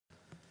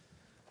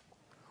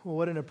Well,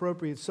 what an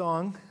appropriate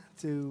song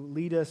to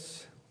lead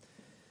us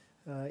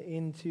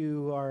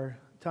into our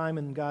time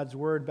in God's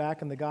Word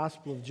back in the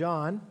Gospel of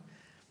John.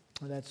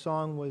 That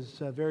song was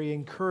very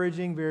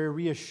encouraging, very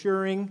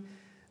reassuring.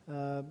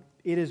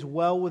 It is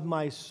well with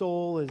my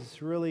soul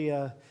is really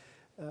a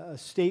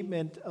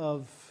statement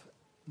of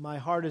my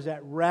heart is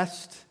at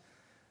rest.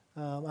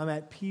 I'm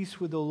at peace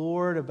with the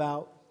Lord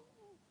about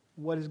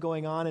what is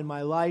going on in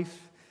my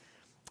life.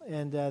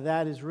 And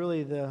that is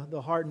really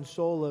the heart and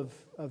soul of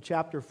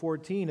chapter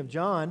 14 of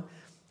John.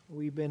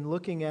 We've been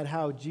looking at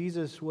how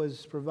Jesus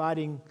was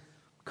providing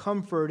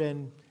comfort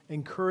and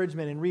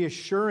encouragement and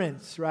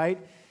reassurance, right?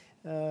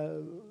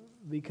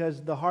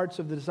 Because the hearts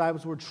of the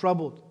disciples were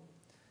troubled.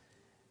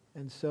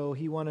 And so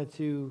he wanted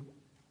to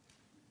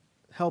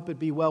help it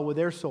be well with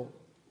their soul.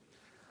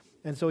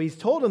 And so he's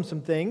told them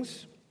some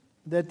things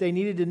that they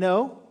needed to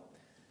know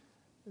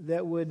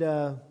that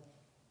would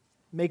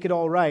make it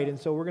all right. And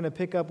so we're going to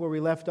pick up where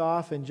we left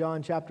off in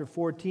John chapter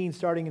 14,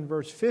 starting in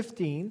verse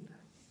 15.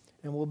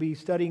 And we'll be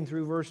studying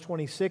through verse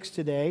 26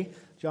 today.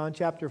 John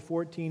chapter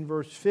 14,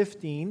 verse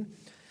 15.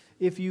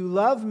 If you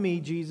love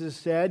me, Jesus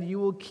said, you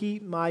will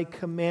keep my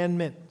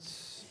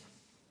commandments.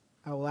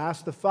 I will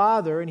ask the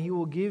Father, and he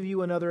will give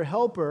you another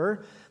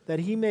helper, that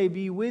he may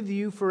be with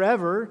you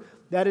forever.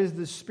 That is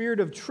the Spirit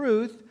of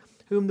truth,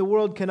 whom the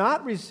world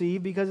cannot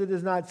receive, because it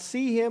does not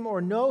see him or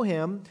know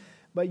him.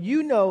 But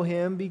you know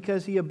him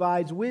because he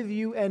abides with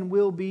you and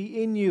will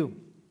be in you.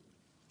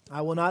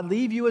 I will not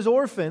leave you as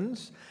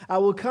orphans. I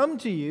will come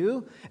to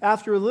you.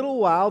 After a little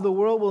while, the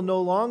world will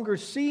no longer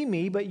see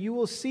me, but you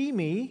will see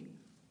me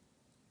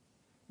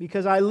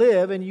because I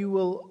live and you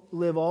will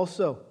live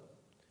also.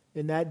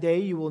 In that day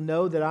you will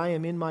know that I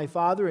am in my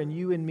Father and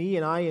you in me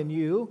and I in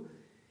you.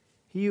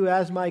 He who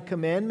has my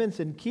commandments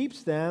and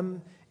keeps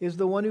them is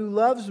the one who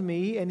loves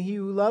me, and he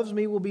who loves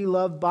me will be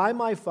loved by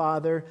my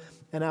Father,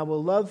 and I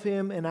will love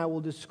him, and I will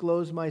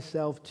disclose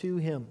myself to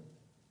him.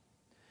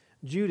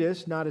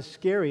 Judas, not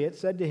Iscariot,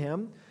 said to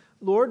him,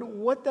 Lord,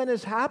 what then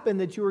has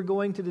happened that you are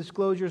going to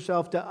disclose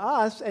yourself to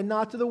us and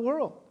not to the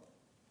world?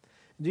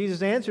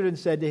 Jesus answered and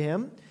said to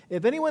him,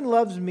 if anyone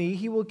loves me,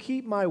 he will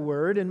keep my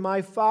word, and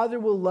my Father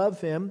will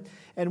love him,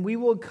 and we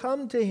will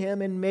come to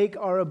him and make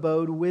our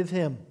abode with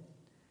him.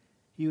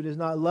 He who does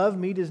not love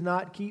me does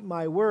not keep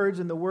my words,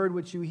 and the word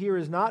which you hear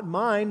is not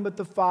mine, but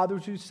the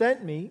Father's who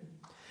sent me.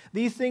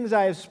 These things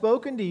I have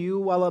spoken to you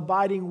while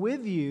abiding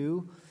with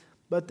you,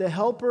 but the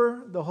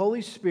Helper, the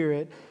Holy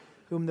Spirit,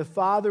 whom the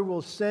Father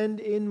will send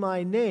in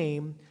my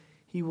name,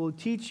 he will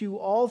teach you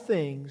all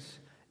things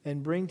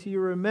and bring to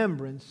your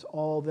remembrance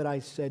all that I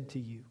said to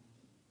you.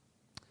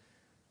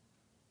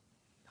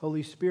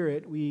 Holy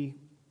Spirit, we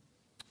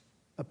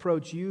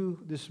approach you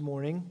this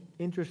morning,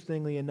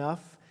 interestingly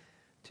enough,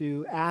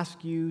 to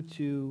ask you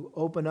to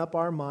open up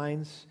our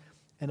minds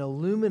and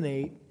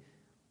illuminate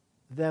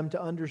them to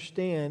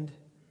understand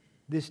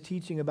this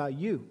teaching about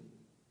you.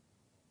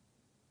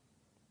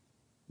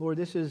 Lord,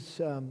 this is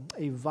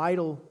a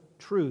vital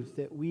truth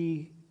that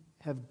we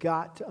have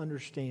got to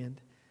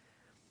understand,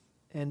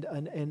 and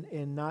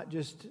not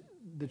just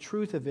the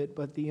truth of it,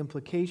 but the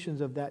implications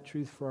of that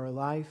truth for our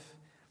life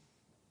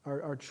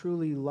are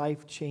truly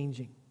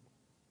life-changing.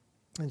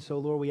 And so,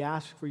 Lord, we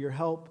ask for your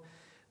help,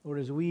 Lord,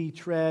 as we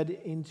tread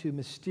into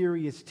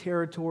mysterious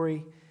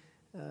territory,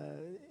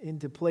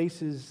 into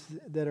places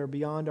that are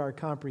beyond our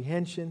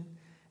comprehension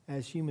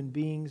as human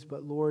beings.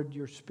 But Lord,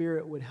 your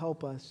Spirit would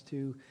help us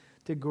to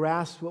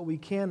grasp what we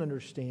can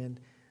understand,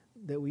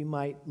 that we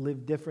might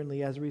live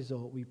differently as a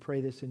result. We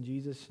pray this in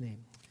Jesus' name.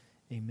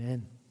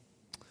 Amen.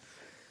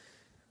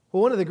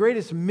 Well, one of the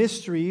greatest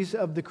mysteries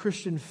of the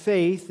Christian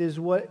faith is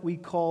what we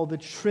call the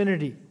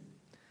Trinity.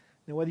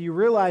 Now, whether you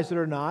realize it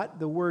or not,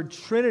 the word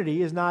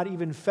Trinity is not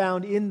even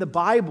found in the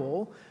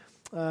Bible.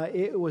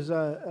 It was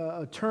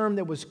a term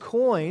that was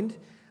coined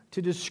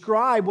to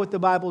describe what the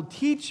Bible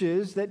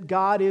teaches, that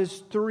God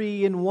is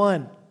three in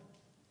one.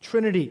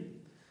 Trinity.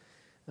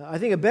 I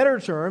think a better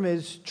term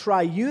is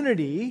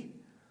triunity,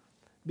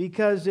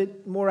 because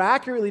it more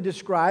accurately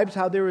describes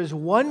how there is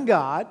one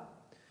God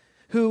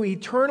who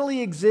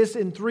eternally exists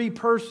in three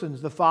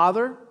persons, the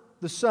Father,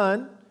 the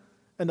Son,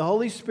 and the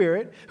Holy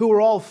Spirit, who are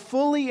all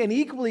fully and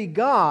equally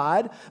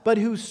God, but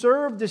who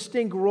serve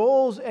distinct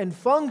roles and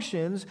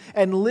functions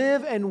and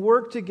live and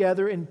work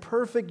together in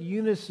perfect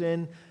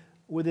unison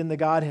within the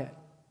Godhead.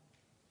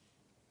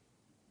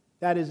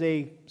 That is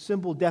a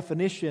simple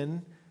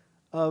definition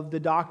of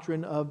the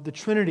doctrine of the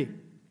Trinity.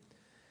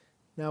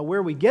 Now,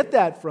 where we get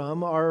that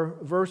from are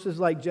verses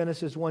like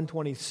Genesis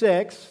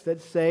 1:26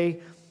 that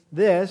say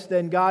this,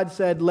 then God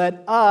said,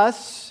 let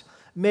us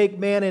make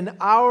man in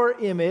our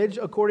image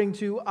according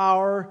to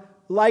our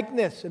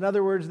likeness. In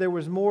other words, there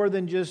was more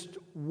than just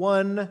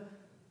one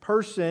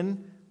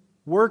person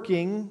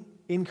working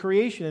in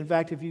creation. In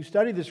fact, if you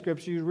study the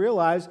Scripture, you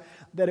realize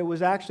that it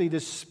was actually the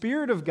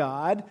Spirit of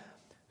God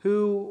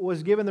who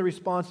was given the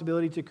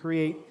responsibility to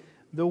create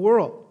the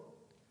world.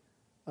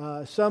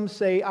 Some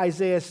say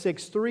Isaiah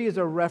 6:3 is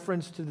a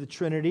reference to the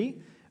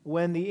Trinity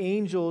when the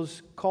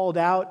angels called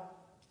out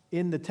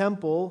in the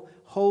temple,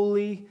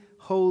 "Holy,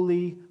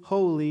 holy,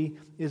 holy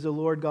is the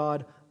Lord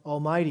God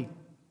Almighty.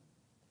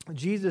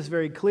 Jesus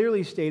very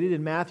clearly stated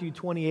in Matthew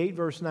 28,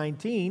 verse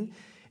 19,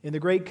 in the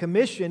Great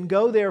Commission,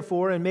 "Go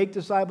therefore and make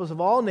disciples of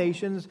all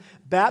nations,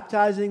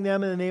 baptizing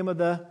them in the name of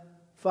the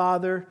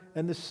Father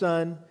and the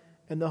Son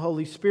and the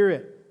Holy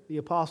Spirit." The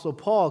Apostle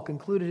Paul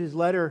concluded his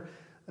letter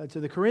to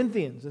the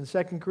Corinthians in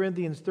 2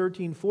 Corinthians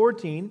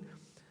 13:14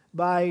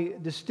 by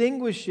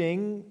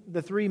distinguishing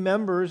the three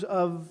members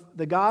of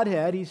the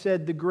Godhead. He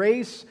said, "The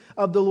grace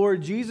of the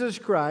Lord Jesus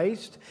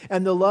Christ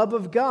and the love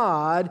of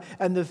God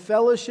and the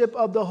fellowship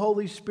of the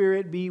Holy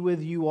Spirit be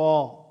with you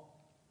all."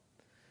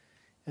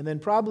 And then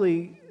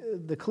probably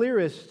the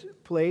clearest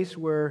place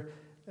where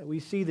we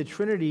see the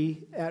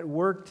Trinity at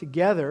work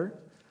together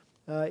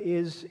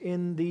is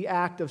in the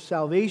act of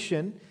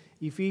salvation.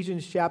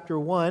 Ephesians chapter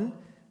 1,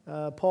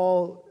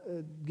 Paul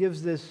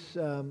gives this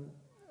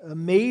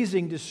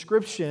amazing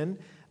description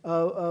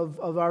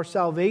of our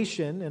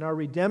salvation and our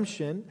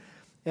redemption.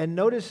 And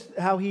notice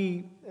how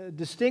he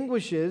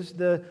distinguishes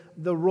the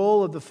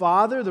role of the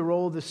Father, the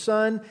role of the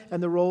Son,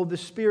 and the role of the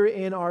Spirit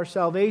in our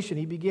salvation.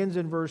 He begins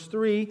in verse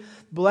 3,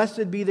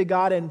 "Blessed be the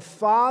God and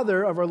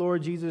Father of our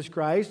Lord Jesus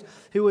Christ,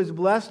 who has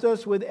blessed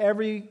us with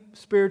every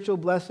spiritual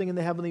blessing in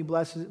the heavenly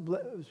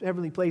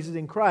places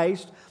in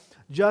Christ,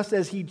 just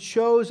as He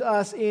chose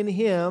us in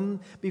Him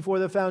before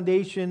the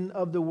foundation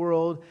of the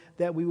world,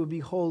 that we would be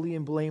holy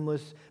and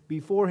blameless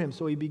before Him."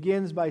 So he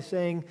begins by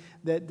saying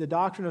that the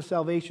doctrine of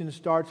salvation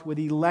starts with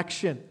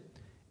election,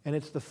 and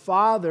it's the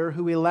Father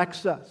who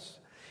elects us.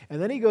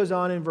 And then he goes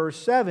on in verse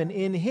 7,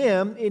 "In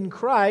Him, in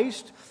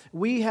Christ,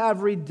 we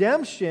have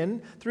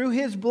redemption through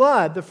His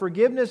blood, the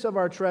forgiveness of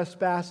our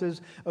trespasses,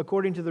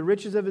 according to the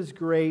riches of His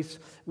grace,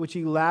 which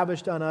He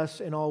lavished on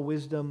us in all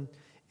wisdom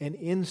and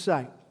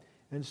insight."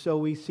 And so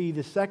we see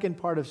the second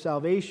part of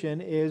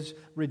salvation is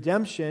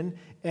redemption,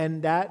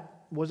 and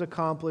that was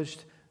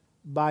accomplished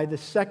by the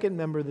second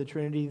member of the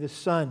Trinity, the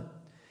Son.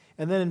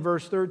 And then in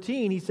verse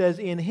 13, he says,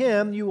 "In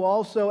Him you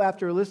also,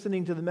 after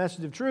listening to the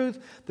message of truth,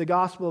 the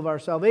gospel of our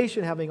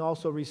salvation, having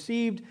also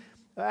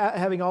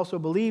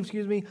believed,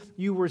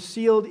 you were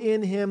sealed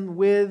in Him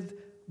with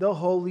the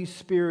Holy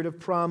Spirit of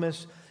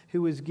promise,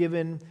 who is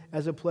given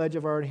as a pledge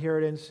of our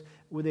inheritance,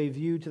 with a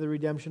view to the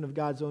redemption of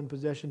God's own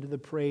possession, to the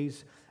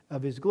praise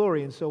of His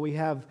glory." And so we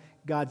have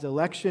God's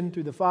election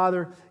through the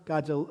Father,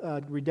 God's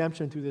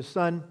redemption through the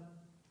Son,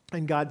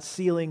 and God's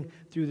sealing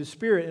through the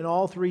Spirit. And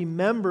all three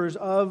members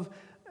of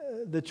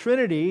the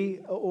Trinity,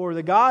 or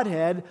the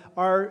Godhead,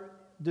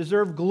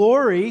 deserve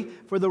glory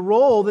for the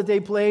role that they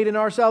played in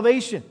our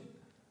salvation.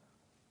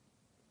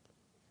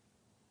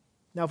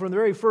 Now, from the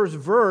very first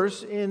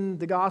verse in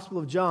the Gospel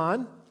of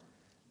John,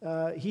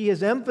 he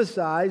has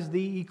emphasized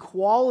the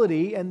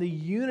equality and the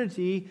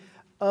unity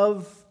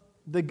of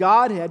the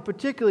Godhead,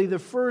 particularly the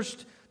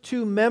first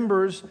two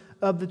members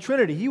of the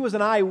Trinity. He was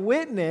an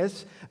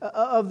eyewitness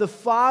of the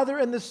Father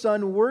and the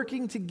Son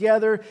working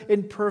together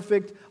in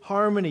perfect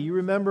harmony. You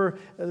remember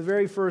the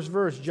very first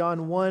verse,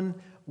 John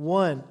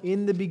 1:1.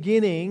 "In the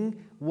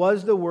beginning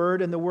was the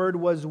Word, and the Word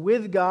was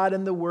with God,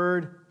 and the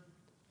Word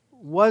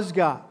was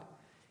God."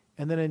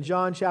 And then in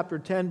John chapter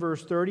 10,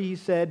 verse 30,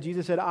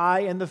 Jesus said,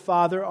 "I and the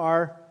Father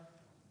are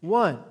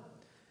one."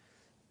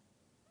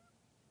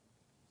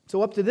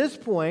 So up to this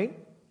point,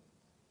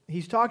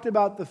 he's talked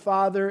about the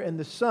Father and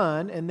the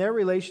Son and their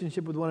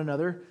relationship with one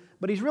another,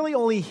 but he's really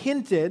only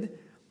hinted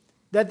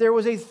that there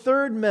was a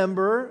third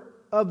member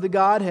of the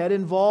Godhead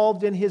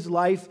involved in His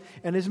life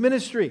and His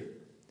ministry.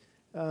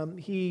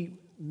 He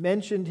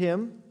mentioned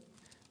Him,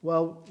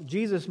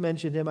 Jesus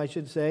mentioned Him, I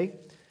should say,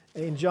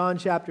 in John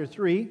chapter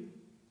 3.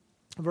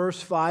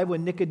 Verse 5,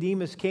 when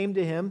Nicodemus came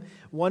to Him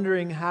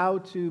wondering how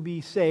to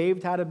be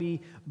saved, how to be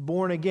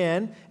born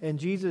again, and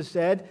Jesus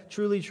said,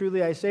 "Truly,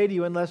 truly, I say to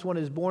you, unless one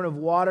is born of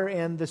water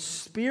and the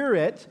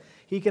Spirit,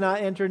 he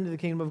cannot enter into the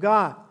kingdom of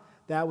God.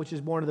 That which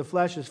is born of the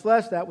flesh is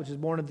flesh, that which is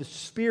born of the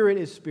Spirit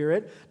is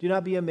spirit. Do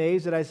not be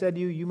amazed that I said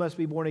to you, you must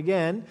be born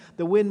again.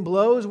 The wind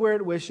blows where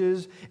it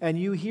wishes, and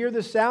you hear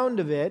the sound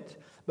of it,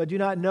 but do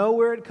not know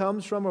where it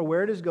comes from or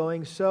where it is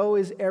going. So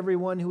is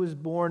everyone who is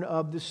born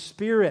of the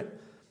Spirit."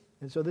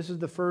 And so this is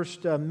the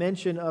first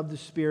mention of the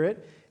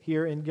Spirit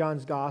here in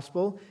John's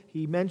Gospel.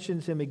 He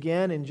mentions Him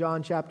again in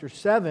John chapter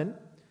 7.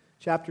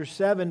 Chapter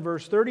 7,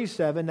 verse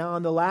 37. "Now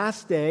on the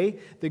last day,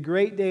 the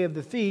great day of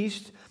the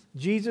feast,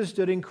 Jesus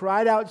stood and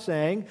cried out,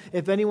 saying,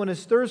 'If anyone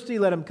is thirsty,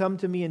 let him come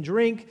to me and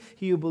drink.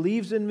 He who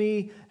believes in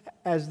me,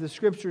 as the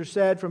Scripture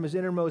said, from his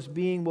innermost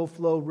being will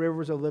flow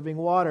rivers of living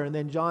water.'" And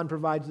then John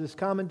provides this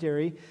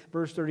commentary,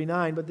 verse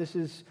 39, But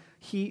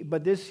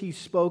this he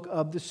spoke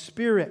of the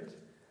Spirit,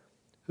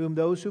 whom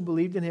those who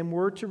believed in Him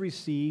were to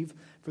receive,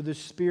 for the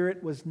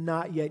Spirit was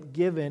not yet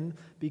given,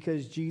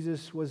 because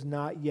Jesus was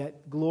not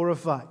yet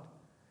glorified."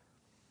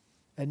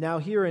 And now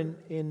here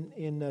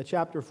in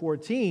chapter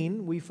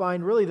 14, we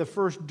find really the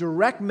first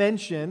direct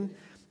mention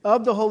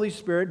of the Holy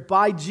Spirit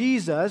by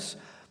Jesus.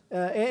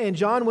 And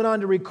John went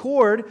on to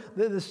record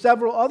the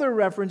several other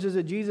references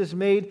that Jesus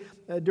made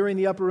during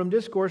the Upper Room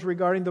Discourse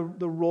regarding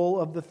the role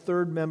of the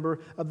third member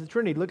of the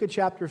Trinity. Look at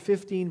chapter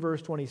 15,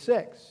 verse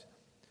 26.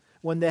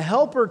 When the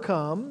Helper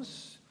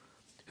comes,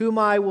 whom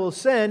I will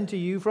send to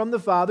you from the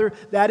Father,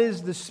 that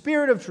is the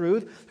Spirit of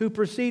truth, who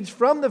proceeds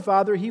from the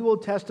Father, he will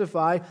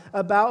testify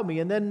about me.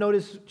 And then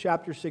notice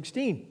chapter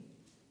 16.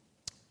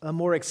 A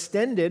more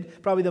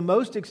extended, probably the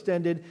most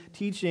extended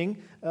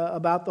teaching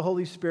about the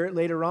Holy Spirit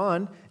later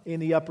on in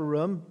the upper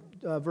room.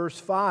 Verse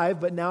 5,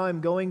 but now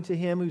I'm going to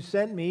him who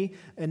sent me,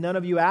 and none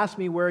of you ask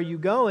me, where are you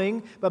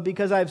going? But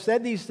because I've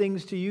said these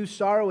things to you,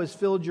 sorrow has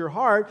filled your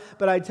heart.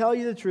 But I tell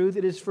you the truth,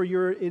 it is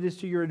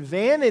to your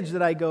advantage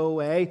that I go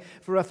away.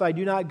 For if I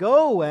do not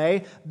go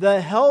away, the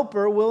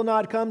Helper will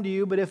not come to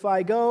you. But if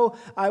I go,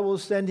 I will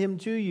send him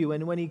to you.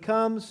 And when he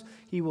comes,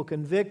 he will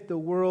convict the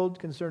world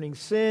concerning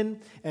sin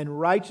and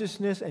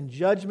righteousness, and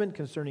judgment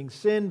concerning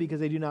sin because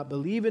they do not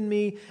believe in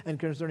me, and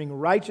concerning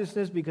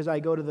righteousness because I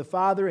go to the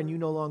Father and you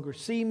no longer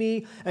see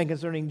me, and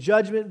concerning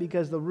judgment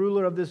because the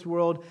ruler of this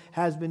world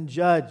has been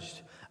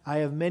judged. I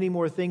have many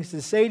more things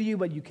to say to you,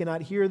 but you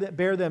cannot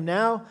bear them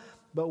now.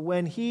 But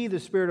when he, the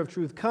Spirit of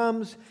truth,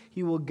 comes,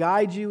 he will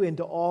guide you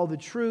into all the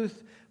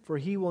truth, for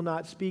he will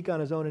not speak on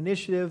his own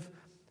initiative,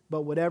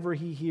 but whatever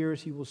he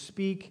hears he will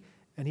speak,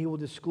 and he will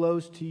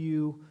disclose to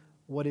you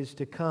what is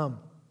to come.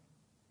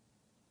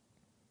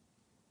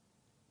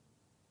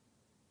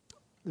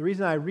 The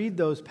reason I read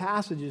those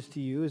passages to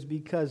you is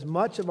because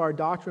much of our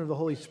doctrine of the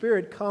Holy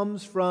Spirit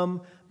comes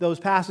from those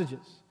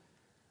passages.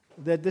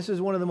 That this is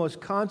one of the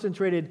most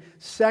concentrated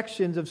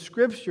sections of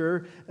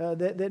Scripture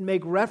that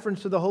make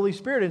reference to the Holy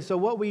Spirit. And so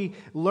what we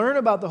learn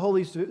about the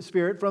Holy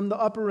Spirit from the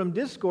Upper Room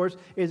Discourse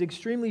is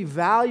extremely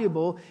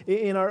valuable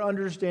in our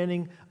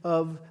understanding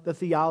of the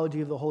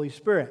theology of the Holy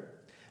Spirit.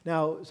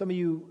 Now, some of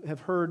you have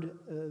heard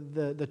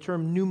the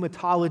term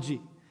pneumatology.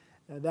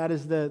 That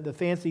is the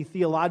fancy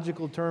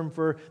theological term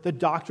for the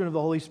doctrine of the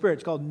Holy Spirit.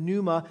 It's called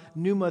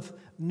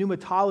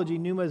pneumatology.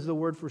 Pneuma is the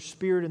word for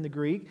spirit in the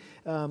Greek.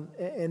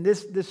 And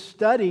this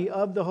study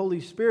of the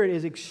Holy Spirit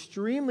is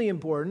extremely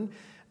important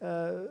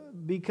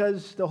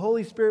because the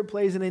Holy Spirit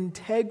plays an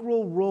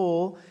integral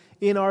role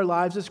in our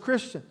lives as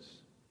Christians.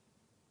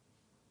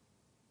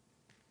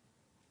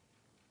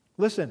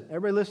 Listen,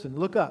 everybody listen,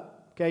 look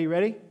up. Okay, you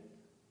ready?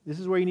 This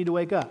is where you need to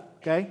wake up,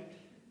 okay?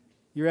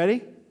 You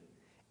ready?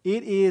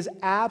 It is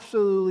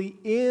absolutely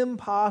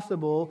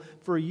impossible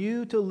for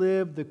you to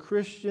live the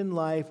Christian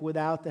life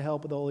without the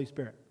help of the Holy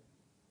Spirit.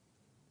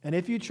 And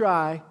if you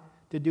try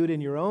to do it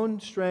in your own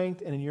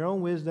strength and in your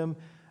own wisdom,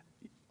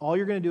 all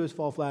you're going to do is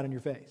fall flat on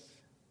your face.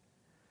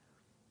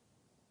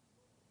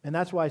 And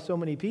that's why so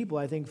many people,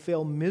 I think,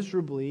 fail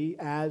miserably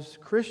as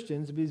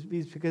Christians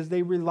because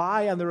they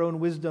rely on their own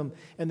wisdom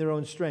and their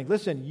own strength.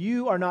 Listen,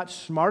 you are not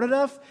smart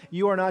enough,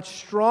 you are not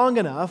strong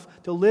enough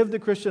to live the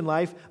Christian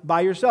life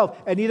by yourself,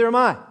 and neither am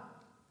I.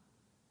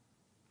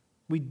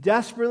 We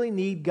desperately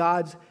need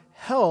God's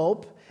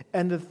help,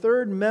 and the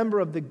third member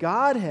of the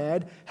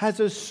Godhead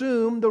has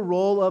assumed the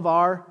role of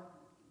our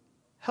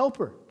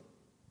helper.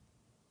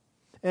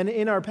 And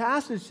in our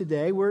passage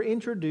today, we're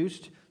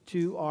introduced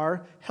to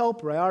our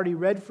helper. I already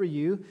read for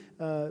you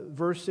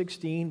verse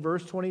 16,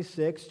 verse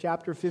 26,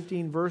 chapter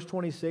 15, verse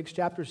 26,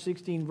 chapter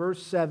 16,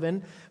 verse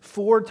 7.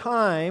 4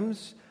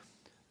 times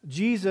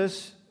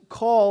Jesus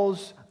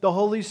calls the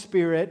Holy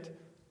Spirit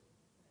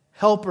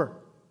helper.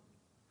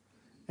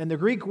 And the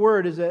Greek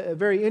word is a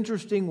very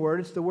interesting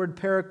word. It's the word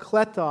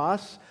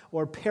parakletos,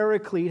 or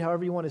paraclete,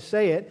 however you want to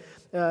say it.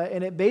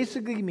 And it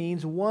basically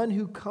means one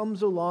who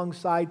comes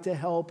alongside to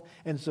help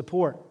and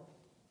support.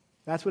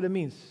 That's what it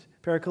means.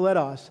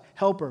 Parakletos,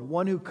 helper,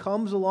 one who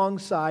comes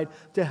alongside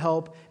to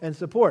help and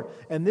support.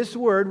 And this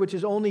word, which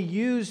is only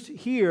used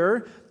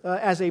here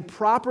as a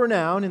proper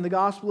noun in the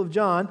Gospel of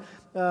John,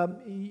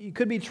 it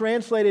could be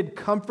translated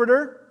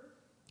comforter,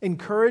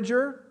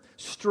 encourager,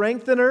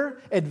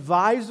 strengthener,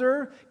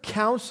 advisor,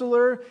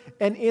 counselor,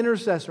 and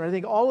intercessor. I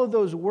think all of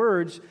those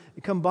words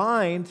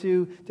combine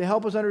to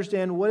help us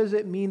understand what does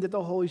it mean that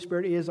the Holy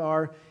Spirit is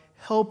our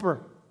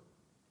helper.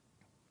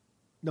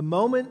 The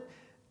moment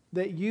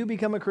that you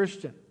become a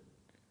Christian,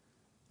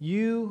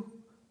 you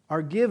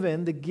are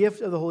given the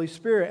gift of the Holy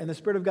Spirit, and the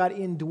Spirit of God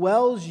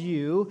indwells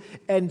you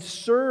and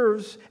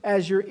serves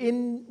as your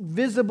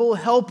invisible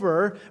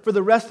helper for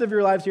the rest of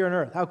your lives here on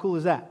earth. How cool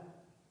is that?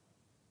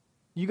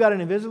 You got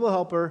an invisible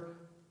helper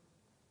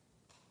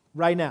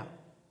right now.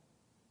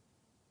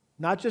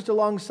 Not just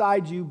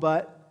alongside you,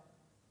 but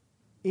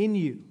in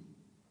you.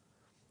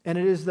 And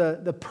it is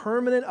the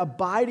permanent,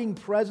 abiding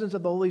presence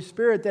of the Holy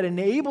Spirit that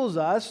enables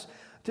us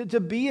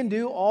to be and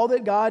do all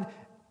that God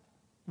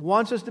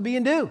wants us to be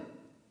and do.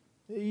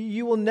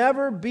 You will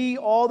never be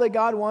all that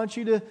God wants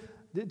you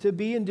to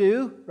be and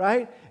do,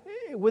 right?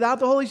 Without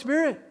the Holy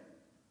Spirit.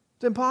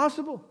 It's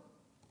impossible.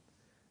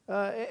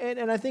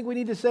 And I think we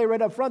need to say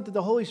right up front that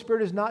the Holy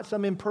Spirit is not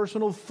some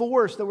impersonal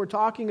force that we're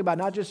talking about,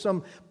 not just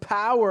some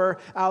power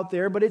out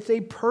there, but it's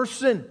a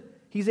person.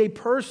 He's a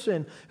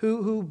person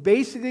who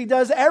basically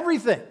does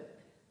everything.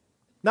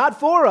 Not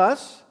for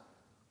us,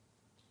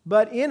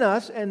 but in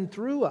us and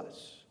through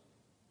us.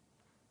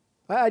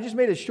 I just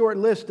made a short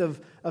list of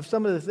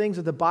some of the things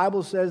that the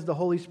Bible says the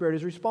Holy Spirit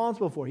is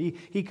responsible for.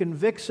 He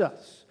convicts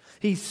us.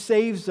 He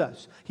saves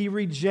us. He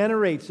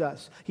regenerates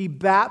us. He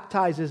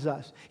baptizes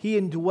us. He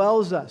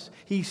indwells us.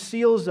 He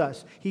seals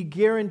us. He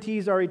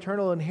guarantees our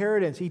eternal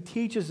inheritance. He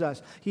teaches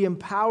us. He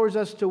empowers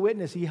us to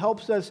witness. He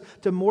helps us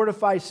to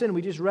mortify sin.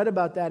 We just read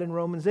about that in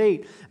Romans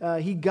 8.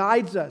 He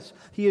guides us.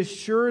 He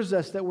assures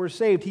us that we're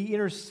saved. He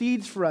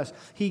intercedes for us.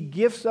 He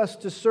gifts us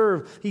to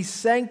serve. He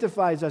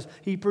sanctifies us.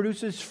 He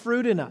produces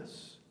fruit in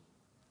us.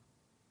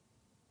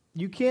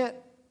 You can't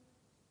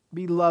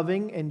be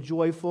loving and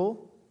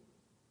joyful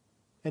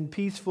and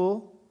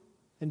peaceful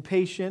and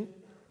patient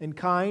and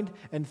kind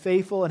and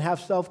faithful and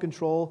have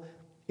self-control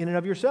in and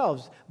of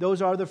yourselves.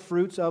 Those are the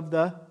fruits of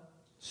the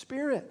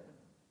Spirit.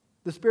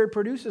 The Spirit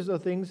produces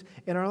those things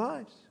in our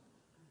lives.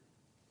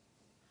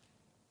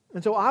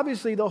 And so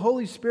obviously the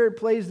Holy Spirit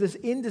plays this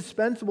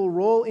indispensable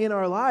role in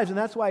our lives, and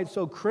that's why it's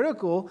so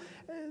critical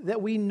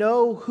that we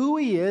know who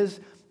He is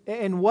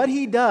and what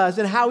He does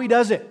and how He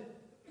does it.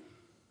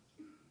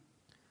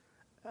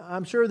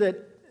 I'm sure that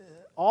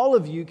all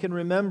of you can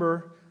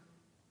remember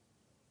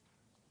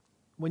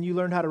when you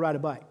learned how to ride a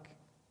bike.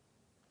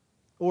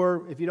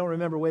 Or if you don't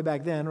remember way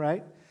back then,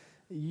 right?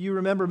 You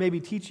remember maybe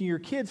teaching your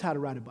kids how to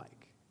ride a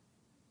bike.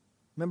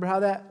 Remember how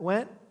that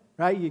went?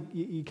 Right?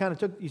 You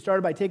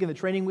started by taking the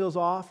training wheels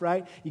off,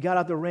 right? You got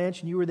out the wrench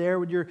and you were there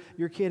with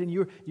your kid and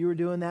you were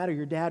doing that, or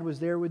your dad was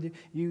there with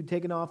you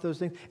taking off those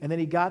things, and then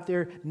he got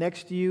there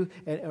next to you,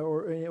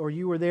 or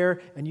you were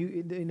there, and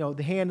you know,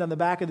 the hand on the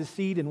back of the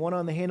seat and one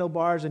on the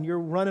handlebars, and you're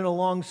running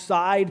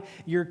alongside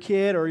your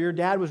kid, or your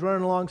dad was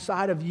running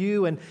alongside of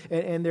you, and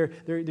they're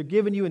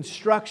giving you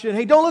instruction.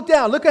 Hey, don't look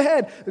down, look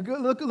ahead,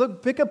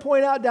 look, pick a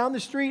point out down the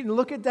street and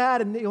look at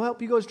that, and it'll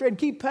help you go straight, and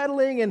keep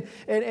pedaling,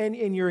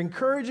 and you're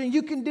encouraging.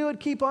 You can do it.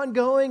 Keep on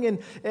going, and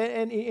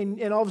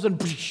all of a sudden,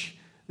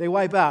 they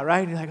wipe out,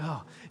 right? You're like,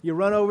 oh, you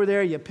run over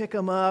there, you pick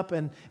them up,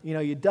 and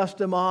you dust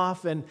them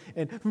off, and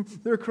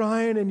they're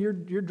crying, and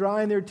you're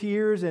drying their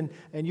tears, and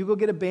you go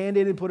get a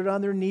Band-Aid and put it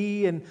on their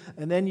knee, and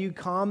then you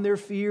calm their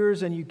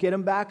fears, and you get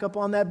them back up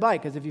on that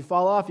bike, because if you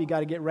fall off, you got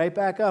to get right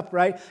back up,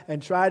 right?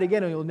 And try it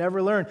again, and you'll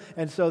never learn.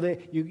 And so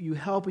you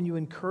help and you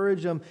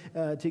encourage them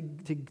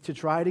to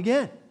try it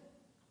again.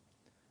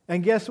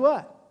 And guess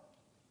what?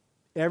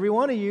 Every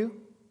one of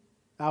you,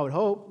 I would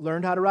hope,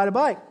 learned how to ride a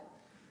bike.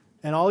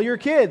 And all your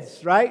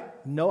kids,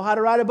 right, know how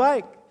to ride a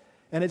bike.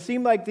 And it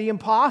seemed like the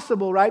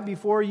impossible, right,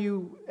 before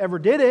you ever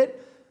did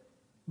it,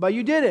 but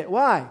you did it.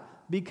 Why?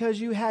 Because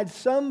you had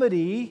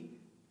somebody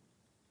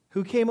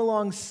who came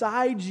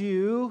alongside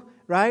you,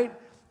 right,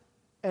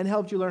 and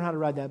helped you learn how to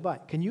ride that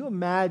bike. Can you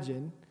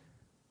imagine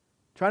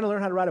trying to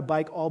learn how to ride a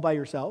bike all by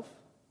yourself?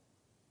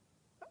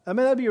 I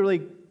mean, that'd be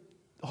really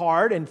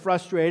hard and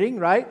frustrating,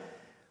 right?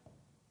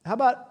 How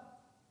about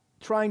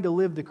trying to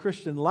live the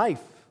Christian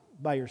life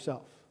by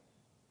yourself?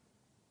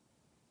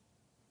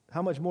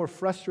 How much more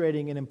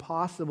frustrating and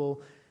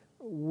impossible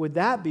would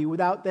that be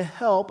without the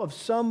help of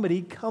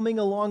somebody coming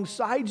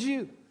alongside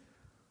you?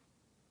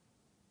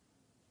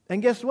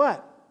 And guess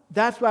what?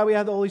 That's why we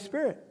have the Holy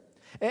Spirit.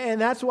 And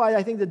that's why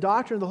I think the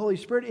doctrine of the Holy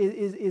Spirit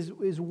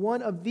is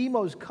one of the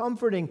most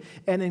comforting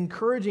and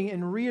encouraging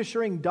and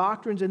reassuring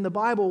doctrines in the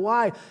Bible.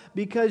 Why?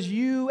 Because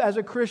you as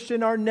a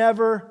Christian are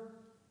never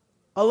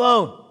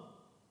alone.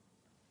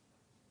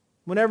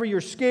 Whenever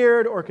you're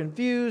scared or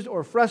confused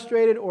or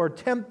frustrated or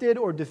tempted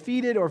or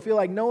defeated or feel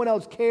like no one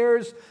else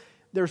cares,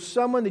 there's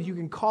someone that you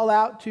can call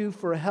out to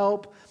for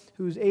help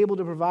who's able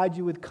to provide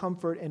you with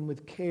comfort and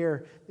with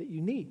care that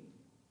you need.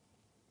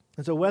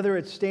 And so whether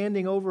it's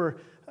standing over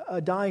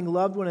a dying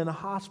loved one in a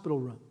hospital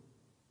room,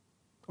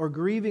 or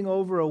grieving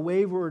over a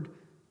wayward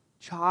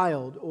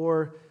child,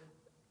 or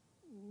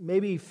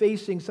maybe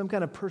facing some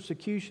kind of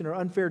persecution or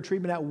unfair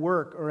treatment at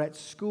work or at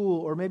school,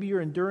 or maybe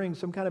you're enduring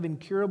some kind of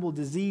incurable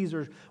disease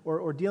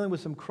or dealing with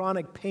some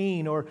chronic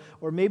pain, or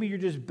maybe you're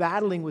just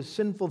battling with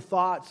sinful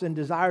thoughts and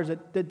desires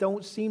that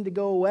don't seem to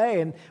go away.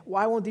 And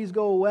why won't these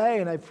go away?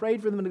 And I've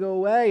prayed for them to go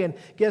away. And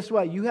guess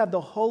what? You have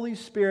the Holy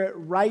Spirit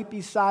right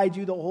beside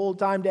you the whole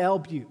time to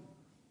help you.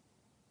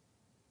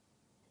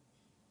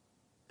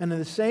 And in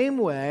the same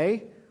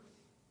way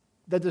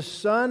that the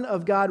Son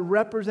of God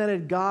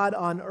represented God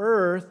on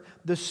earth,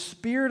 the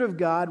Spirit of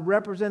God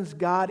represents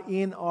God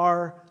in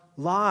our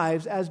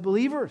lives as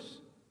believers.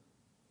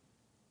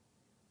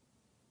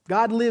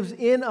 God lives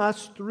in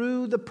us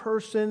through the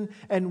person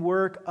and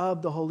work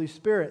of the Holy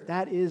Spirit.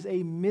 That is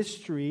a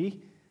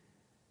mystery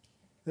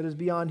that is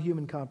beyond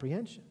human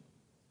comprehension.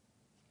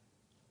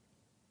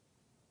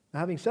 Now,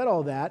 having said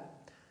all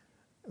that,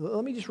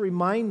 let me just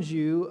remind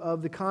you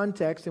of the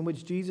context in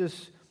which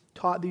Jesus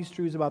taught these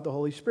truths about the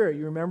Holy Spirit.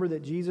 You remember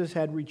that Jesus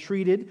had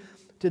retreated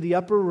to the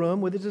upper room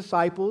with his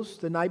disciples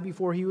the night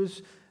before he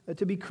was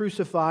to be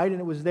crucified, and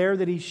it was there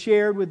that he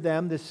shared with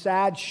them the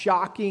sad,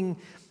 shocking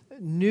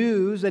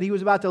news that he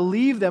was about to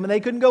leave them and they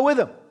couldn't go with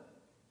him.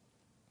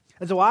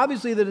 And so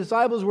obviously the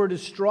disciples were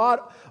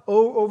distraught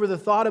over the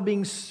thought of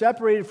being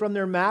separated from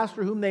their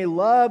master whom they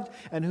loved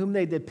and whom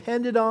they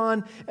depended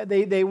on.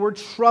 They were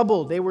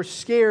troubled, they were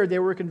scared, they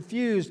were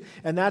confused.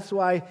 And that's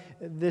why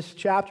this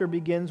chapter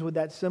begins with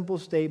that simple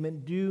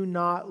statement, do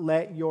not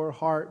let your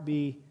heart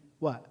be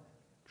what?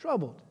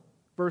 troubled.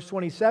 Verse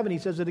 27, he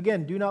says it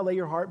again, do not let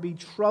your heart be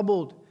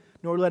troubled,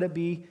 nor let it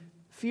be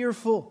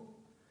fearful.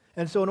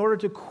 And so in order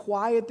to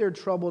quiet their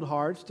troubled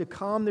hearts, to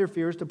calm their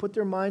fears, to put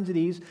their minds at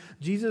ease,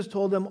 Jesus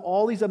told them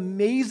all these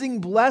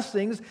amazing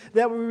blessings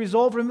that will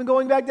result from him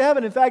going back to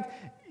heaven. In fact,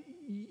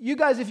 you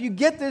guys, if you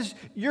get this,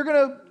 you're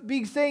going to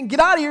be saying, get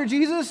out of here,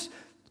 Jesus,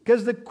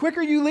 because the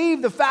quicker you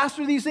leave, the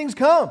faster these things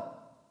come.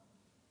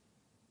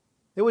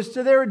 It was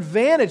to their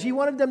advantage. He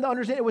wanted them to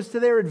understand it was to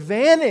their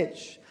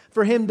advantage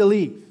for him to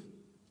leave.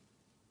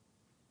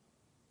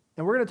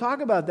 And we're going to talk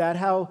about that,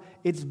 how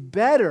it's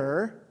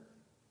better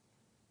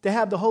to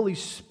have the Holy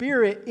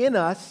Spirit in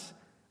us,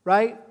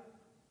 right?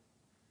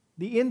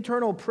 The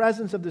internal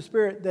presence of the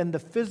Spirit than the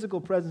physical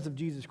presence of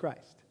Jesus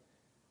Christ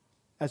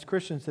as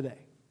Christians today.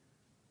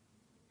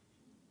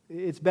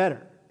 It's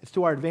better. It's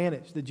to our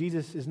advantage that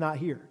Jesus is not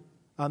here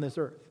on this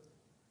earth.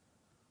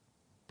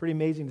 Pretty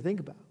amazing to think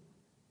about.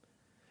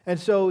 And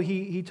so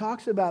he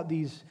talks about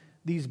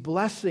these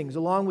blessings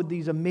along with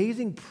these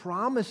amazing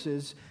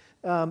promises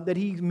that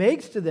he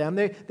makes to them.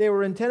 They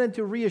were intended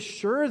to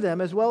reassure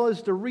them as well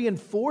as to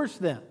reinforce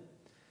them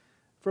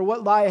for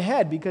what lie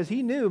ahead, because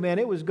he knew, man,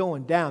 it was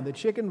going down. The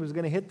chicken was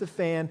going to hit the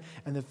fan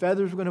and the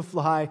feathers were going to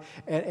fly,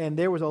 and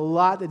there was a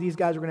lot that these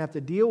guys were going to have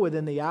to deal with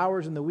in the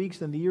hours and the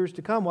weeks and the years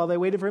to come while they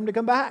waited for him to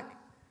come back.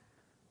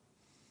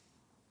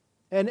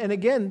 And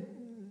again,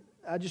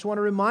 I just want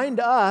to remind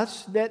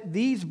us that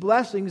these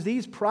blessings,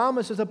 these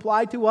promises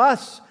apply to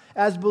us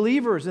as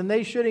believers, and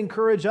they should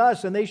encourage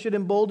us and they should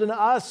embolden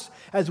us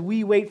as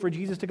we wait for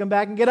Jesus to come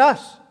back and get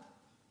us.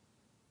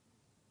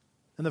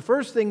 And the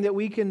first thing that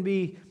we can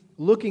be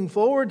looking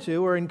forward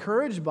to or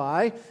encouraged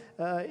by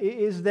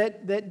is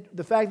that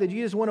the fact that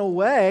Jesus went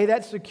away,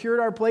 that secured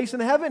our place in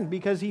heaven,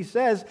 because he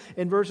says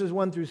in verses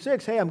 1 through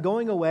 6, hey, I'm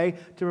going away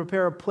to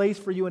prepare a place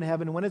for you in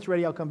heaven, and when it's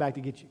ready, I'll come back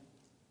to get you.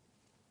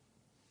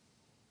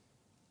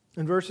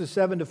 In verses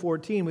 7 to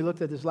 14, we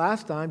looked at this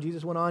last time,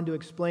 Jesus went on to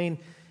explain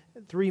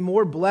 3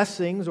 more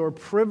blessings or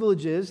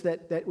privileges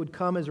that would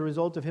come as a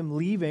result of him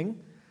leaving.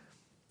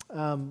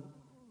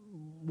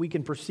 We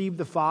can perceive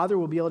the Father.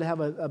 We'll be able to have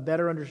a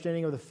better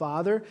understanding of the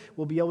Father.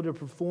 We'll be able to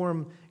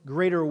perform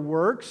greater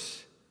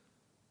works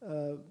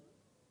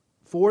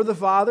for the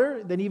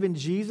Father than even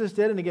Jesus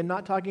did. And again,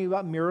 not talking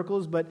about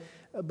miracles, but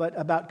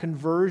about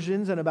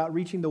conversions and about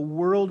reaching the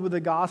world with the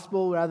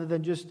gospel rather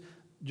than just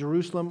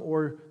Jerusalem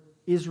or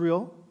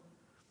Israel.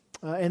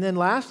 And then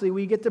lastly,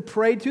 we get to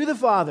pray to the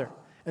Father.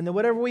 And then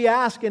whatever we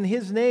ask in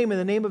his name, in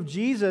the name of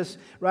Jesus,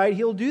 right,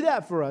 he'll do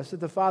that for us, that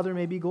the Father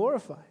may be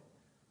glorified.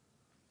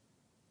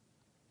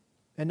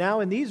 And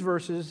now in these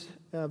verses,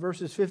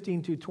 verses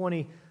 15 to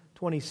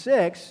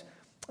 26,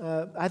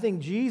 I think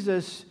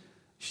Jesus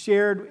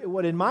shared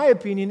what, in my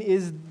opinion,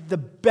 is the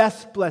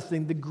best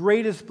blessing, the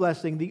greatest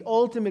blessing, the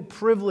ultimate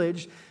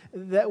privilege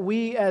that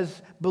we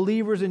as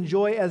believers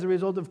enjoy as a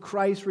result of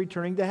Christ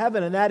returning to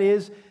heaven. And that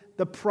is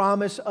the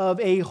promise of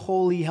a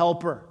holy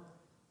helper.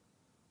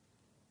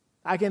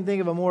 I can think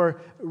of a more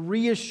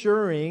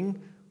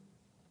reassuring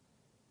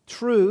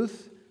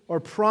truth or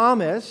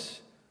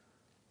promise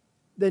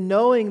than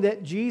knowing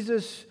that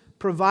Jesus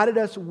provided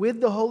us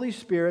with the Holy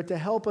Spirit to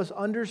help us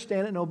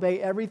understand and obey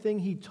everything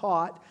he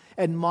taught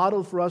and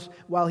modeled for us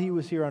while he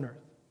was here on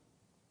earth.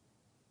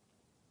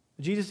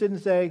 Jesus didn't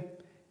say,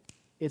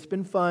 it's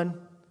been fun,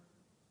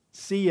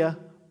 see ya,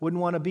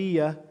 wouldn't want to be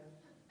ya,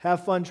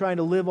 have fun trying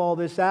to live all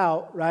this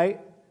out, right?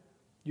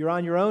 You're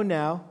on your own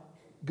now,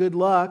 good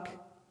luck.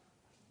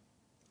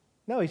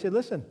 No, he said,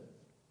 listen.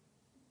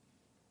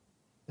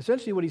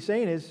 Essentially what he's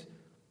saying is,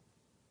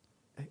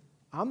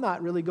 I'm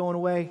not really going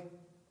away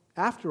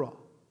after all.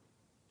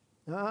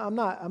 I'm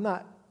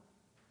not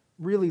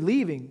really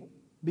leaving,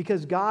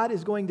 because God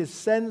is going to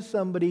send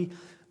somebody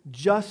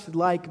just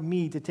like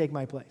me to take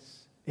my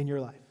place in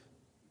your life.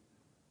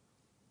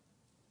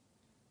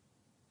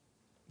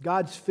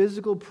 God's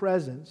physical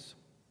presence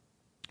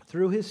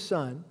through his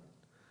Son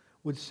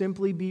would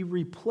simply be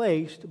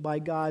replaced by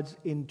God's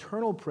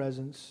internal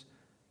presence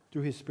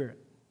through his Spirit.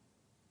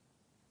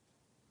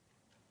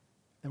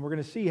 And we're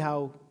going to see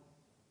how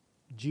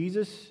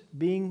Jesus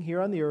being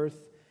here on the earth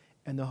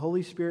and the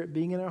Holy Spirit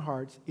being in our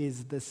hearts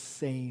is the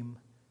same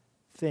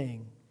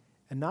thing.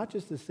 And not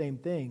just the same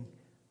thing,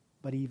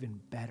 but even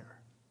better.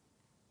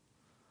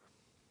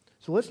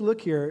 So let's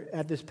look here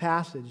at this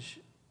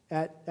passage,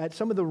 at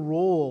some of the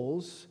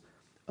roles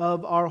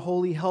of our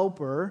Holy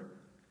Helper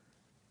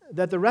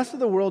that the rest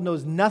of the world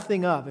knows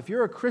nothing of. If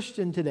you're a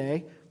Christian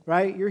today,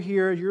 right, you're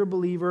here, you're a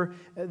believer,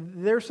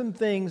 there's some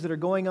things that are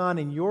going on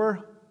in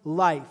your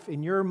life,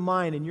 in your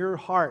mind, in your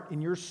heart,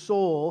 in your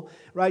soul,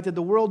 right, that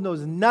the world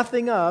knows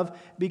nothing of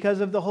because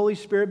of the Holy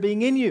Spirit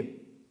being in you.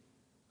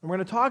 And we're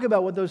going to talk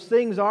about what those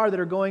things are that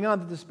are going on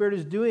that the Spirit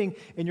is doing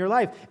in your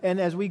life. And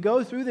as we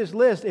go through this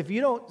list, if you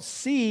don't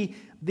see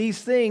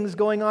these things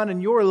going on in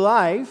your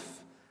life,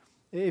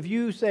 if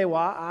you say,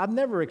 well, I've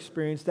never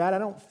experienced that, I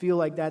don't feel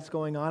like that's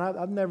going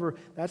on,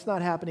 that's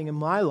not happening in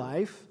my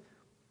life,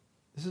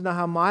 this is not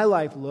how my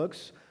life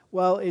looks,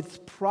 well, it's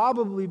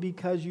probably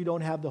because you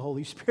don't have the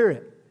Holy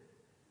Spirit.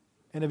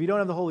 And if you don't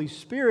have the Holy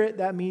Spirit,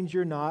 that means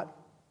you're not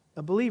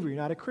a believer. You're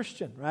not a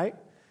Christian, right?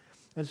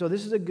 And so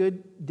this is a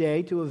good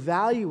day to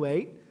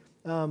evaluate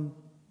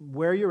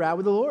where you're at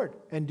with the Lord.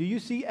 And do you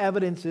see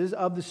evidences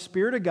of the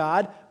Spirit of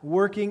God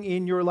working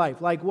in your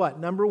life? Like what?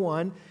 Number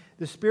one,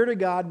 the Spirit of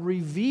God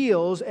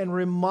reveals and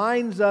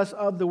reminds us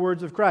of the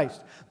words of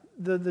Christ.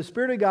 The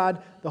Spirit of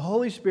God, the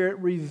Holy Spirit,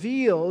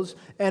 reveals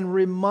and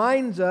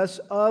reminds us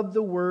of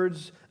the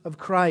words of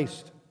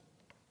Christ.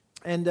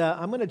 And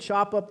I'm going to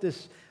chop up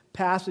this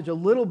passage a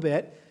little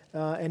bit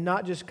and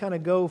not just kind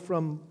of go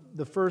from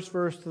the first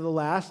verse to the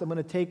last. I'm going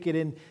to take it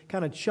in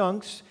kind of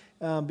chunks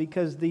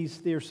because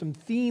there's some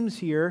themes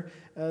here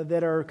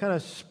that are kind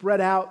of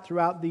spread out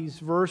throughout these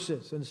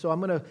verses. And so I'm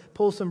going to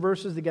pull some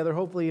verses together.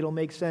 Hopefully it'll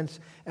make sense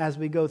as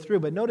we go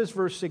through. But notice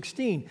verse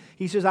 16.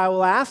 He says, I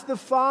will ask the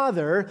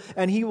Father,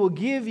 and He will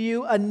give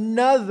you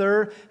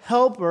another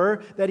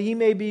helper, that He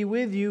may be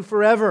with you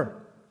forever.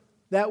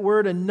 That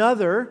word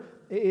another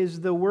is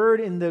the word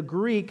in the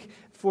Greek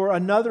for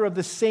another of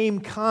the same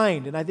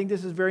kind. And I think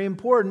this is very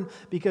important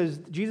because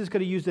Jesus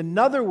could have used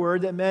another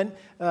word that meant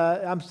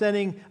I'm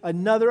sending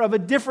another of a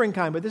different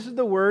kind. But this is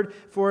the word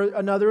for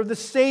another of the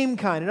same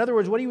kind. In other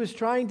words, what He was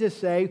trying to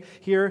say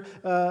here,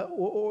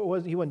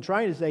 He wasn't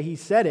trying to say, He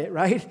said it,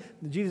 right?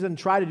 Jesus didn't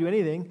try to do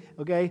anything,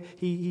 okay?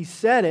 He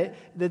said it,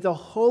 that the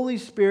Holy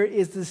Spirit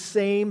is the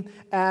same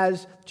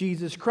as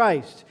Jesus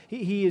Christ.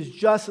 He is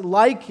just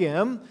like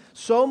Him,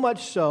 so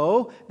much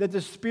so that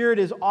the Spirit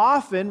is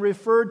often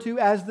referred to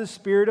as the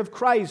Spirit of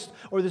Christ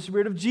or the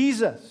Spirit of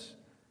Jesus.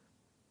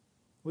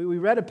 We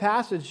read a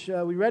passage,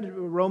 we read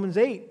Romans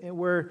 8,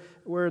 where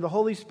the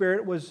Holy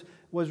Spirit was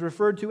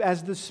referred to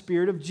as the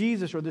Spirit of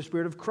Jesus or the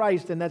Spirit of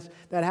Christ. And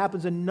that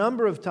happens a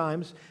number of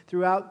times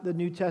throughout the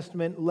New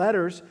Testament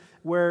letters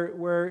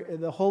where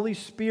the Holy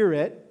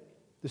Spirit,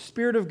 the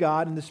Spirit of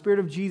God, and the Spirit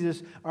of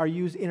Jesus are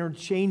used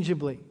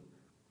interchangeably.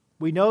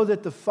 We know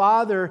that the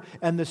Father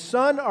and the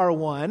Son are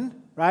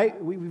one,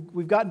 right?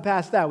 We've gotten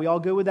past that. We all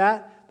good with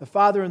that? The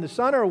Father and the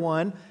Son are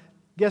one.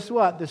 Guess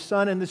what? The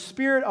Son and the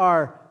Spirit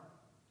are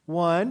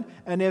one.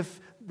 And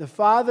if the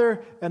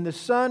Father and the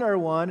Son are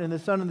one, and the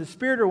Son and the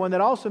Spirit are one,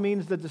 that also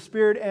means that the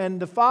Spirit and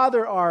the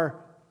Father are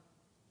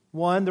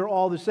one. They're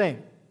all the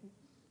same.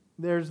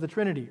 There's the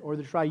Trinity, or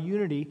the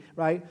triunity,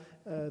 right?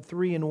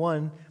 3 in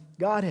 1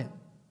 Godhead.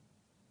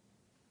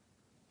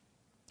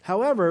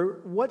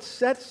 However, what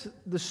sets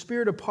the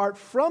Spirit apart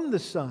from the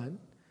Son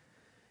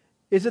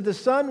is that the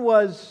Son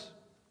was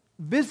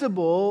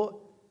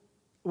visible,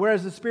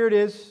 whereas the Spirit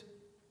is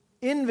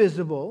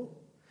invisible.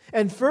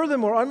 And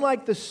furthermore,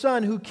 unlike the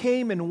Son who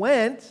came and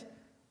went,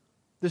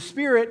 the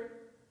Spirit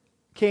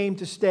came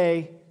to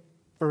stay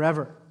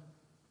forever.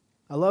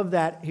 I love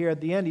that here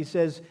at the end. He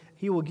says,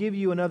 He will give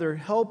you another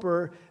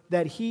helper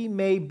that He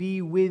may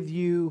be with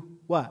you,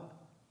 what?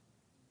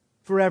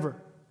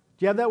 Forever.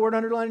 Do you have that word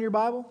underlined in your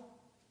Bible?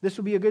 This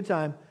would be a good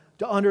time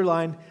to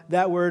underline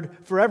that word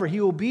forever.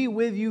 He will be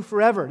with you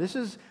forever. This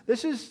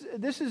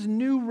is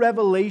new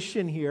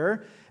revelation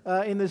here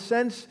in the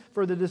sense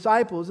for the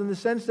disciples, in the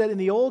sense that in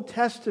the Old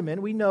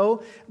Testament we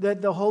know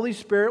that the Holy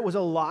Spirit was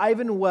alive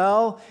and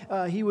well.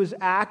 He was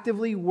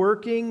actively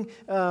working,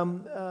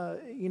 obviously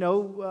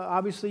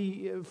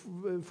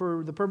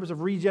for the purpose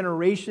of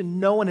regeneration.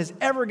 No one has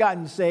ever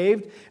gotten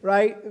saved,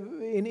 right?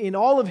 In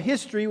all of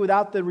history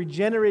without the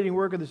regenerating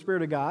work of the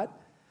Spirit of God.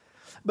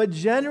 But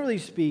generally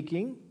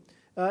speaking,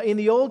 in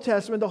the Old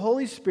Testament, the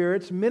Holy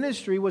Spirit's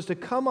ministry was to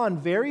come on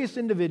various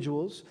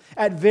individuals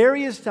at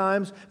various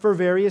times for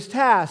various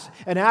tasks.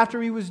 And after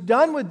He was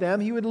done with them,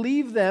 He would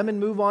leave them and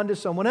move on to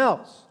someone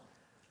else.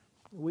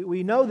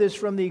 We know this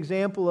from the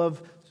example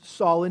of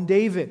Saul and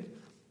David.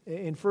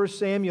 In 1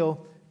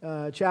 Samuel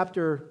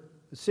chapter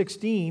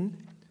 16,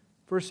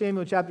 1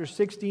 Samuel chapter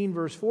 16,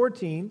 verse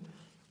 14,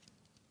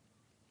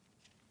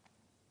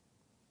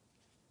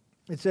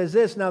 it says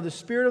this, Now the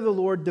Spirit of the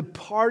Lord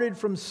departed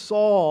from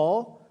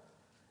Saul,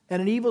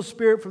 and an evil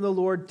spirit from the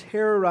Lord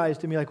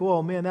terrorized him. You're like,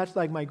 whoa, man, that's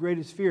like my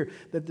greatest fear,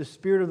 that the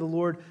Spirit of the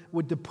Lord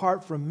would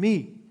depart from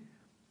me.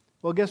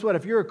 Well, guess what?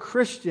 If you're a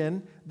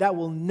Christian, that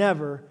will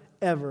never,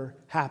 ever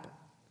happen.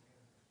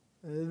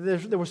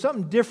 There was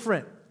something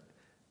different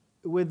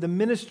with the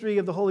ministry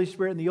of the Holy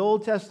Spirit in the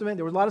Old Testament.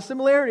 There was a lot of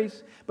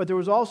similarities, but there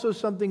was also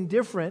something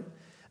different.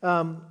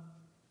 And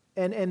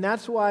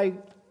that's why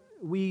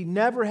we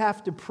never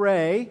have to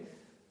pray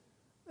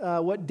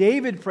what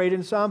David prayed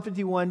in Psalm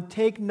 51,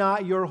 take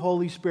not your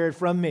Holy Spirit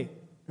from me.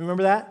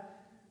 Remember that?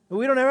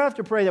 We don't ever have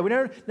to pray that. We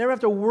never have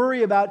to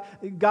worry about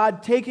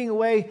God taking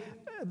away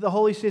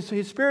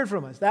His Spirit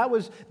from us.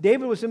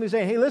 David was simply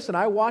saying, hey, listen,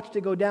 I watched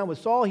it go down with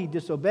Saul. He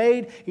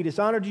disobeyed. He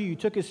dishonored you. You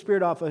took your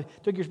spirit off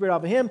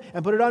of him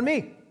and put it on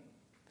me.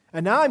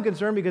 And now I'm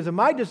concerned because of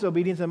my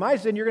disobedience and my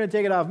sin, you're going to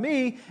take it off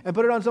me and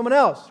put it on someone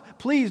else.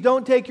 Please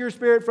don't take your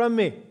Spirit from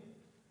me.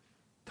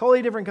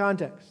 Totally different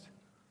context.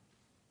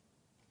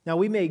 Now,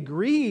 we may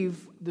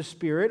grieve the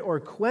Spirit or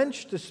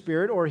quench the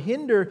Spirit or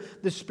hinder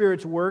the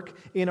Spirit's work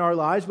in our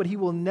lives, but He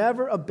will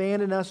never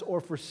abandon us or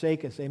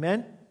forsake us.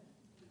 Amen?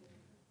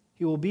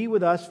 He will be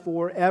with us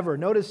forever.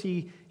 Notice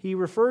he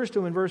refers to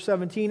him in verse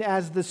 17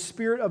 as the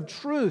Spirit of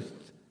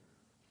truth.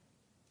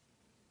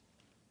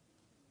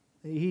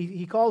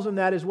 He calls him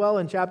that as well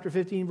in chapter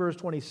 15, verse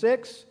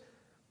 26.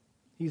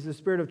 He's the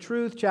Spirit of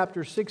truth.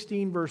 Chapter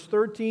 16, verse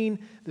 13,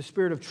 the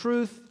Spirit of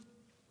truth.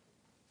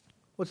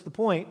 What's the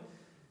point?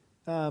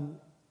 One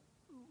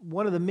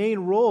of the main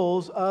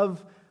roles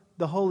of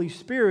the Holy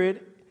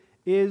Spirit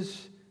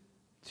is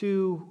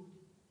to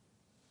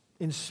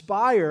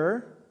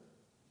inspire,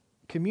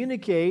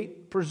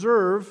 communicate,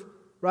 preserve,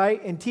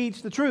 right, and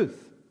teach the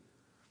truth.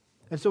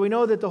 And so we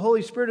know that the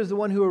Holy Spirit is the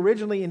one who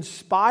originally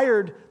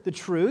inspired the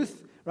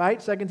truth,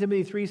 right? 2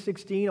 Timothy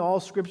 3:16, all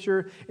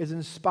Scripture is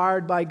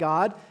inspired by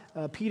God.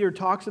 Peter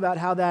talks about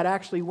how that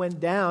actually went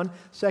down.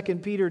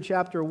 2 Peter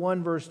chapter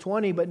 1, verse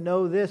 20, but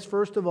know this,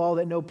 first of all,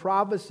 that no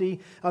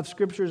prophecy of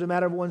Scripture is a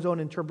matter of one's own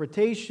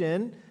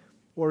interpretation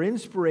or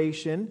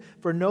inspiration,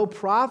 for no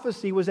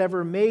prophecy was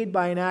ever made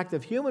by an act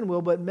of human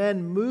will, but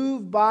men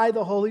moved by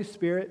the Holy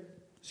Spirit,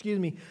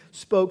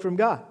 spoke from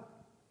God.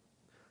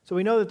 So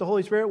we know that the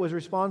Holy Spirit was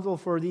responsible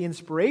for the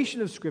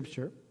inspiration of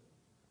Scripture,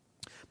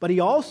 but He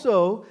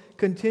also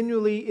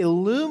continually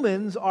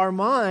illumines our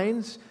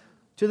minds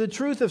to the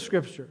truth of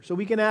Scripture, so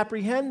we can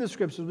apprehend the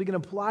Scriptures, we can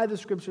apply the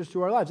Scriptures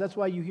to our lives. That's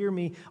why you hear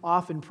me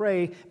often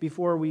pray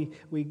before we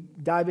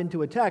dive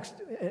into a text,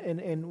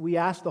 and we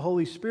ask the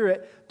Holy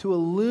Spirit to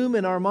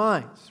illumine our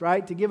minds,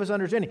 right? To give us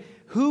understanding.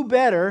 Who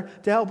better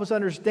to help us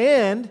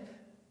understand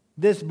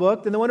this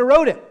book than the one who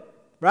wrote it,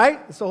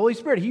 right? It's the Holy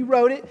Spirit. He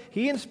wrote it.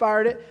 He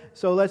inspired it.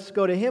 So let's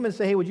go to Him and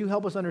say, hey, would you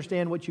help us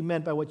understand what you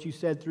meant by what you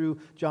said through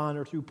John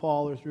or through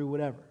Paul or through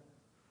whatever?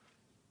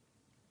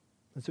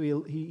 And so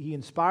he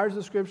inspires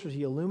the Scriptures,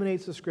 He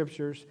illuminates the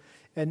Scriptures.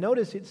 And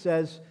notice it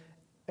says,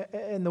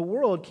 and the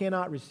world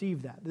cannot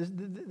receive that.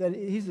 That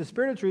He's the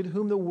Spirit of truth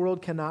whom the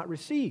world cannot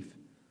receive,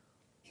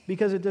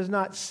 because it does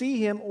not see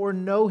Him or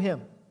know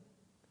Him.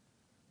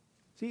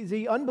 See,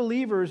 the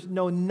unbelievers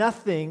know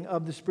nothing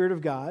of the Spirit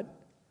of God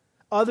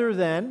other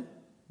than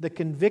the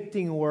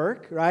convicting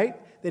work, right,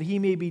 that He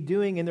may be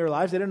doing in their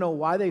lives. They don't know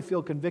why they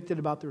feel convicted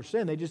about their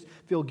sin. They just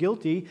feel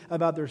guilty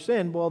about their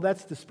sin. Well,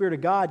 that's the Spirit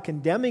of God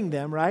condemning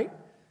them, right,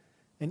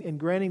 and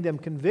granting them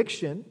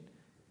conviction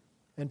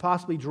and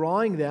possibly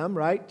drawing them,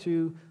 right,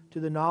 to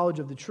the knowledge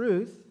of the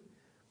truth.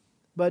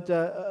 But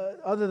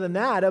other than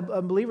that,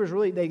 unbelievers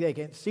really, they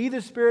can't see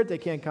the Spirit. They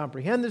can't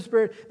comprehend the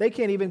Spirit. They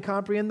can't even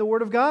comprehend the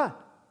Word of God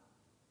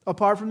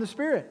apart from the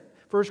Spirit.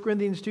 1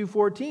 Corinthians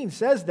 2:14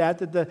 says that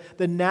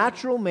the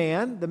natural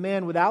man, the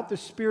man without the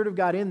Spirit of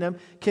God in them,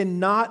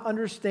 cannot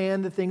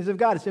understand the things of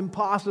God. It's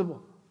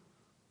impossible.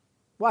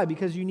 Why?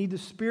 Because you need the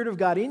Spirit of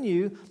God in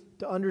you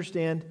to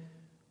understand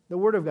the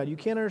Word of God. You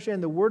can't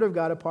understand the Word of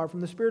God apart from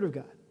the Spirit of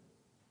God.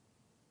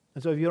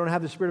 And so if you don't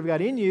have the Spirit of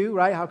God in you,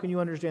 right, how can you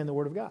understand the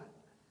Word of God?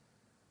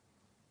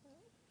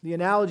 The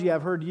analogy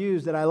I've heard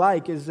used that I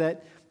like is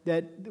that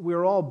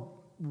we're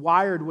all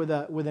wired with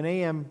an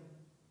AM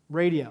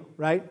radio,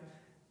 right?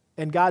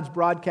 And God's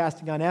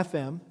broadcasting on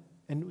FM,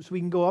 and so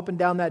we can go up and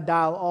down that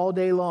dial all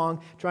day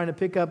long trying to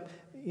pick up,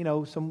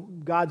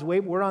 some God's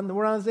wave. We're on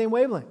the same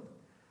wavelength.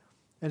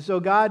 And so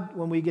God,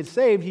 when we get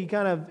saved, He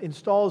kind of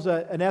installs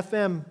an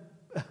FM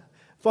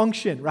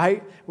function,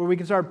 right, where we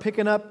can start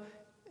picking up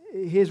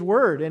His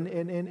Word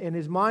and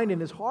His mind and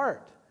His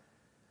heart.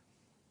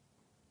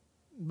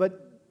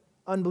 But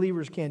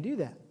unbelievers can't do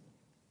that.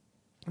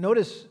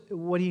 Notice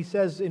what He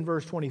says in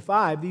verse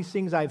 25, these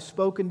things I've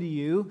spoken to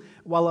you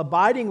while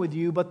abiding with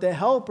you, but the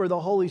Helper, the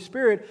Holy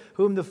Spirit,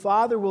 whom the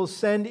Father will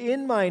send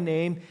in my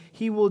name,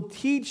 He will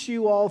teach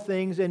you all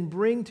things and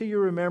bring to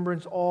your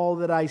remembrance all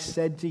that I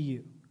said to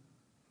you.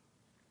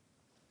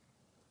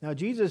 Now,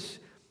 Jesus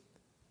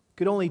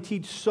could only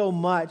teach so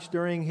much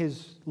during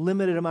His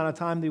limited amount of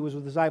time that He was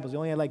with the disciples. He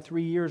only had like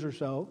 3 years or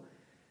so,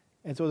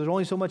 and so there's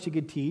only so much He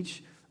could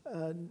teach.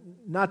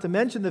 Not to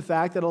mention the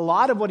fact that a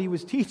lot of what He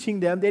was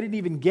teaching them, they didn't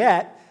even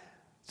get.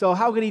 So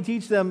how could He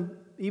teach them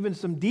even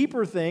some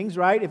deeper things,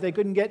 right, if they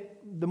couldn't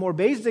get the more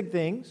basic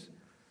things?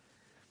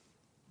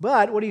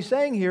 But what He's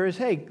saying here is,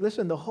 hey,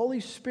 listen, the Holy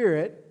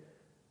Spirit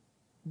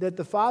that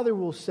the Father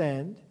will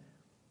send,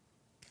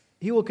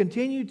 He will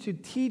continue to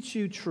teach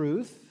you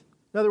truth.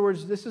 In other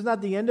words, this is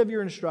not the end of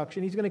your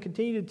instruction. He's going to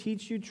continue to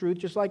teach you truth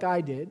just like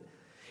I did.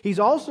 He's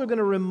also going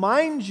to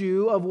remind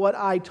you of what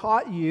I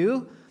taught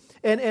you,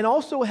 and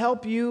also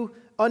help you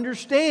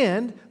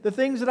understand the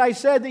things that I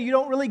said that you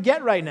don't really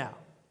get right now.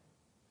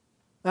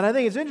 And I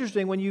think it's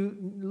interesting when you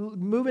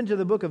move into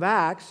the book of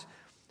Acts,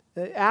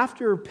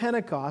 after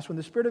Pentecost, when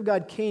the Spirit of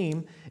God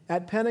came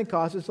at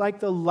Pentecost, it's like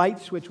the light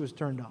switch was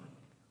turned on.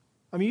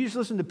 I mean, you just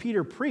listen to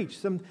Peter preach.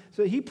 So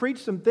he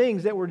preached some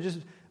things that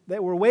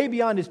were way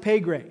beyond his pay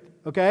grade.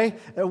 Okay?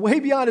 Way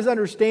beyond his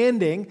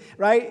understanding,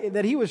 right?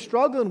 That he was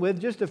struggling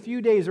with just a few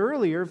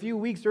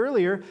weeks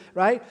earlier,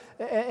 right?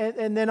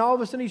 And then all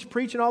of a sudden he's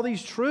preaching all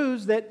these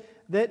truths that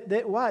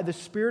why? The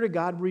Spirit of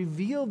God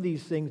revealed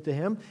these things to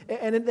him,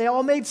 and they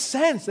all made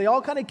sense. They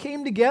all kind of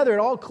came together. It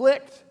all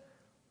clicked.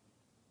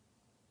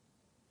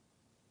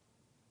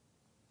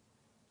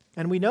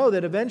 And we know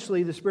that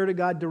eventually the Spirit of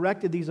God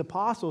directed these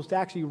apostles to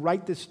actually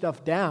write this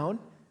stuff down,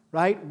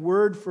 right?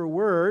 Word for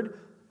word.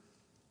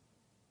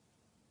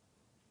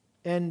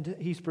 And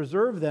He's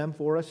preserved them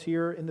for us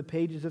here in the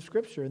pages of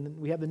Scripture. And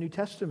we have the New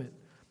Testament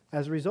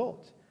as a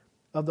result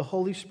of the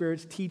Holy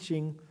Spirit's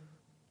teaching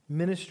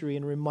ministry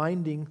and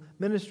reminding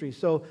ministry.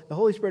 So the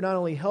Holy Spirit not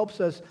only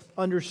helps us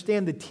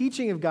understand the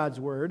teaching of God's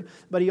Word,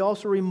 but He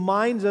also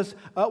reminds us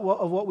of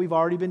what we've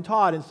already been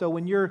taught. And so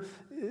when you're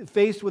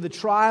faced with a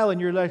trial and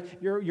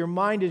your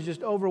mind is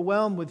just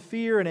overwhelmed with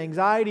fear and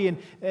anxiety,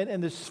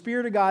 and the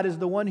Spirit of God is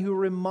the one who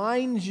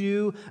reminds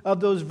you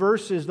of those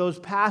verses, those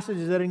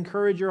passages that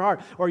encourage your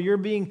heart. Or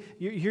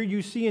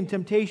you see in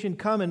temptation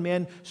coming,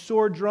 man,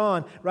 sword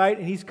drawn, right?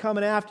 And he's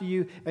coming after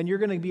you, and you're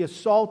going to be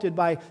assaulted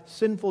by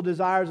sinful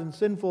desires and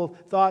sinful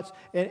thoughts.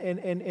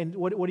 And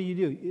what do you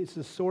do? It's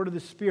the sword of the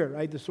Spirit,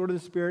 right? The sword of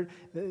the Spirit.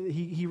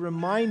 He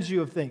reminds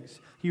you of things.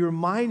 He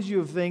reminds you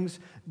of things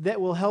that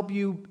will help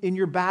you in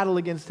your battle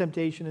against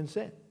temptation and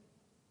sin.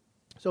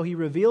 So He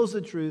reveals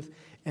the truth,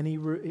 and He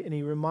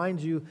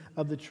reminds you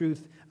of the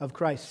truth of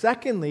Christ.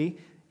 Secondly,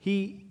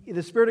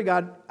 the Spirit of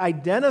God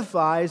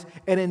identifies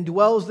and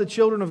indwells the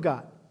children of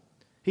God.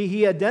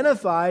 He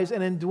identifies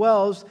and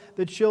indwells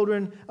the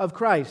children of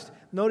Christ.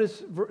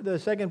 Notice the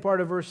second part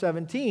of verse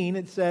 17.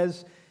 It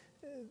says,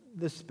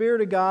 the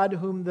Spirit of God,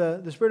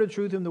 the Spirit of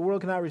truth, whom the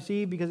world cannot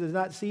receive because it does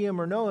not see Him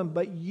or know Him,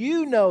 but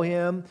you know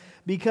Him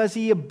because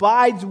He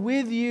abides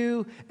with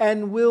you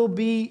and will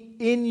be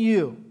in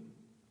you.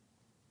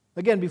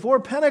 Again, before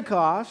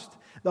Pentecost,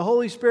 the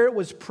Holy Spirit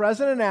was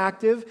present and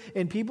active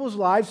in people's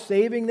lives,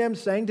 saving them,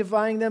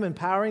 sanctifying them,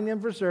 empowering them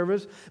for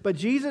service. But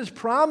Jesus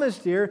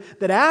promised here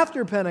that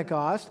after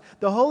Pentecost,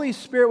 the Holy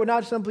Spirit would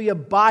not simply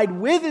abide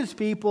with His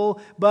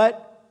people,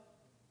 but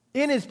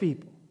in His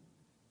people.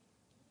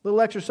 Little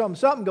extra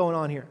something going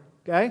on here,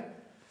 okay?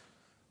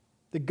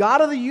 The God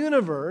of the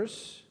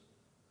universe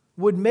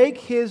would make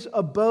His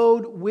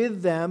abode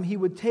with them. He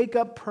would take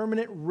up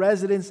permanent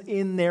residence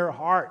in their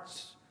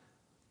hearts.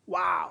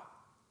 Wow.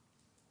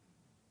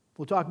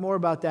 We'll talk more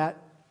about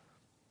that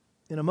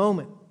in a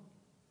moment.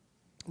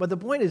 But the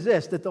point is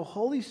this, that the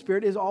Holy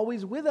Spirit is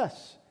always with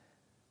us.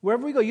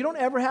 Wherever we go, you don't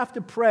ever have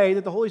to pray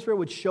that the Holy Spirit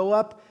would show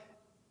up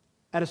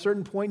at a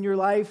certain point in your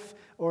life,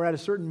 or at a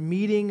certain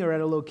meeting, or at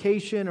a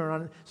location, or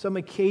on some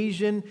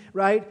occasion,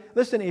 right?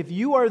 Listen, if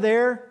you are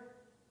there,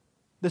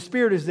 the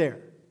Spirit is there.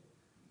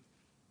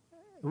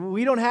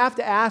 We don't have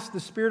to ask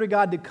the Spirit of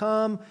God to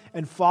come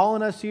and fall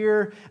on us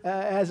here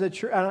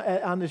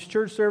on this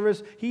church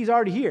service. He's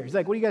already here. He's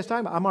like, what are you guys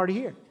talking about? I'm already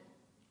here.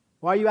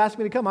 Why are you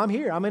asking me to come? I'm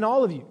here. I'm in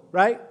all of you,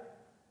 right?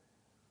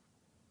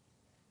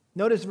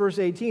 Notice verse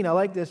 18. I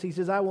like this. He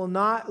says, I will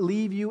not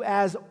leave you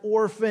as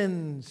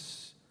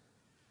orphans.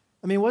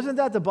 I mean, wasn't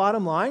that the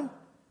bottom line?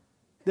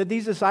 That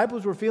these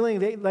disciples were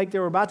feeling like they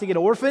were about to get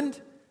orphaned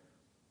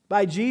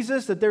by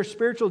Jesus, that their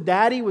spiritual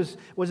daddy was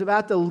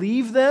about to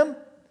leave them.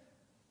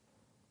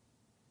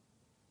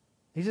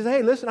 He says,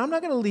 hey, listen, I'm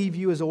not going to leave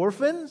you as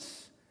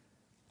orphans.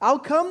 I'll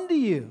come to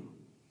you.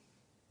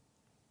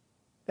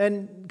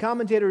 And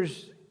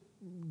commentators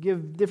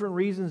give different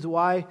reasons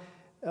why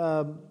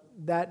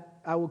that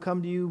I will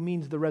come to you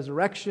means the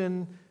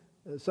resurrection.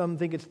 Some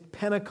think it's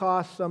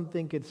Pentecost. Some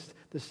think it's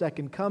the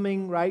second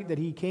coming, right? That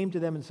He came to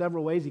them in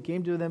several ways. He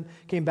came to them,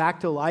 came back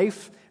to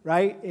life,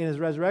 right? In His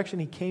resurrection,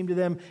 He came to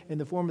them in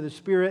the form of the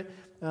Spirit.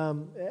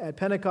 At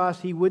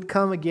Pentecost, He would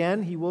come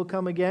again. He will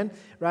come again,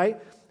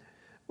 right?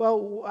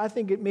 Well, I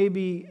think it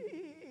maybe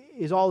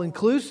is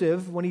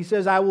all-inclusive when He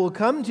says, I will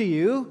come to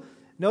you.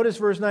 Notice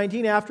verse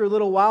 19, after a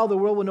little while, the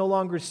world will no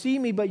longer see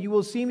me, but you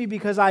will see me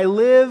because I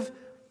live.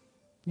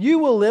 You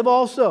will live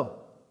also.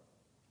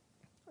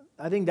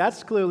 I think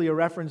that's clearly a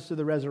reference to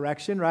the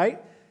resurrection,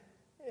 right?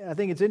 I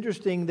think it's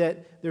interesting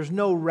that there's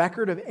no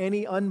record of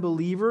any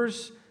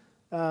unbelievers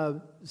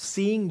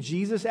seeing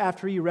Jesus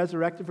after He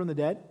resurrected from the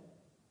dead.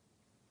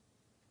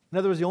 In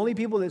other words, the only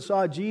people that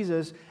saw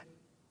Jesus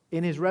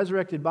in His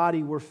resurrected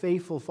body were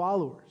faithful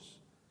followers,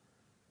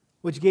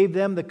 which gave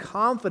them the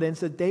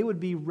confidence that they would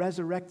be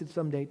resurrected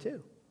someday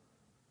too.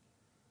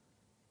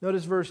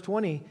 Notice verse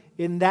 20.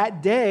 In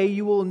that day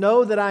you will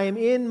know that I am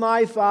in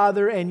my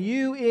Father, and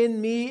you in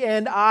me,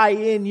 and I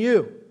in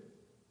you.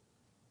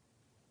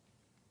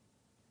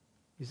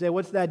 You say,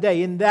 what's that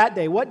day? In that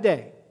day. What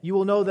day? You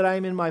will know that I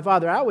am in my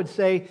Father. I would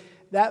say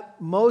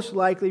that most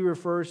likely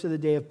refers to the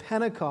day of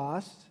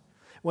Pentecost,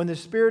 when the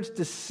Spirit's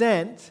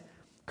descent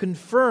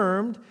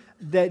confirmed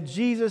that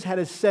Jesus had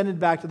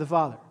ascended back to the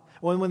Father.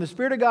 When the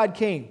Spirit of God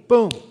came,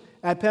 boom,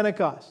 at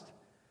Pentecost.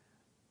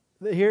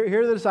 Here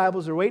are the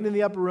disciples. They're waiting in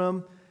the upper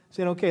room,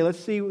 saying, okay, let's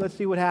see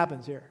what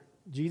happens here.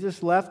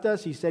 Jesus left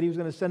us. He said He was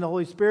going to send the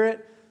Holy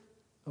Spirit.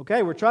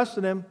 Okay, we're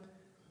trusting Him,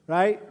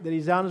 right? That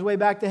He's on His way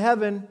back to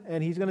heaven,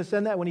 and He's going to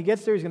send that. When He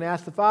gets there, He's going to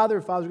ask the Father.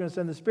 The Father's going to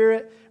send the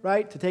Spirit,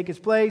 right, to take His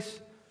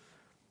place.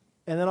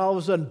 And then all of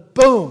a sudden,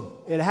 boom,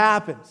 it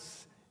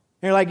happens.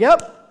 And you're like,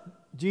 yep,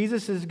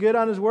 Jesus is good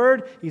on His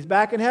word. He's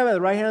back in heaven at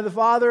the right hand of the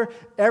Father.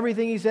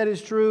 Everything He said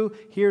is true.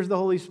 Here's the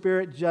Holy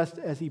Spirit just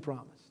as He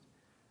promised.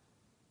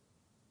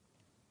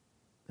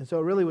 And so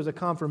it really was a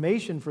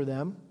confirmation for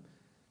them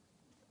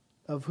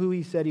of who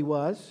he said he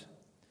was.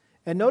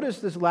 And notice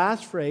this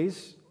last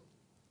phrase.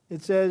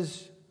 It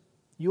says,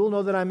 you will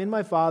know that I'm in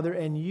my Father,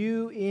 and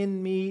you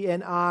in me,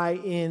 and I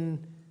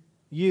in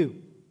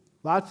you.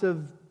 Lots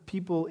of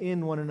people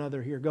in one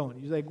another here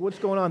going. He's like, what's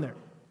going on there?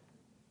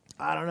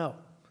 I don't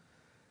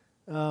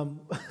know.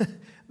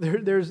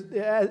 There's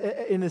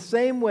in the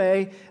same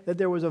way that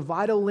there was a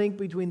vital link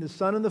between the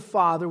Son and the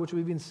Father, which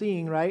we've been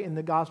seeing, right, in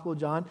the Gospel of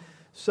John,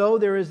 so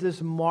there is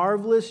this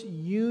marvelous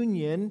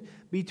union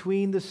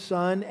between the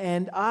Son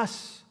and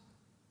us.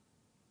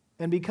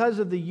 And because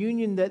of the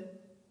union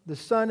that the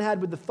Son had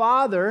with the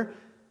Father,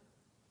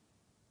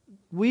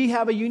 we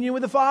have a union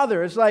with the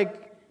Father. It's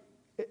like,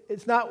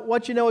 it's not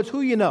what you know, it's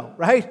who you know,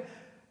 right?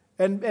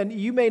 And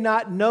you may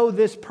not know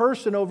this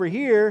person over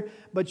here,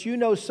 but you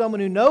know someone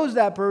who knows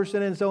that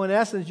person, and so in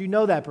essence, you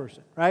know that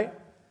person, right?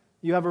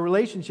 You have a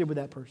relationship with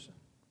that person.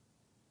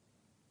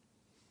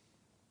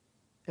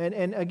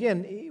 And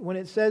again, when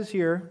it says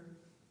here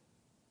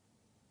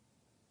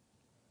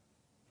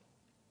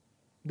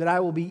that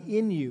I will be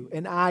in you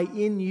and I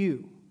in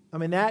you, I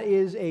mean, that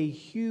is a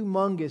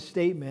humongous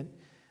statement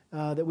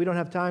that we don't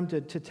have time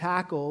to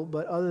tackle,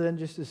 but other than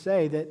just to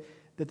say that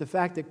the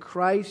fact that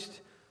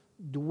Christ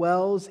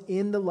dwells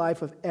in the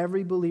life of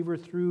every believer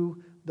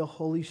through the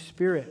Holy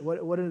Spirit.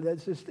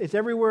 It's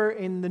everywhere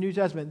in the New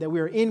Testament that we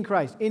are in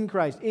Christ, in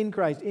Christ, in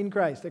Christ, in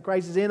Christ, that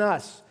Christ is in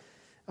us.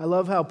 I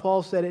love how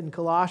Paul said it in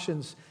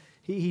Colossians.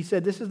 He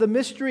said, this is the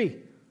mystery,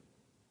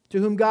 to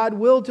whom God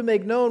willed to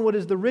make known what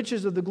is the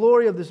riches of the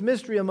glory of this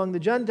mystery among the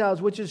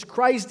Gentiles, which is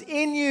Christ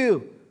in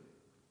you,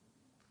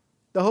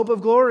 the hope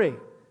of glory.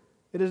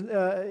 It is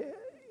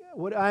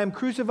what I am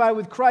crucified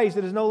with Christ.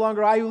 It is no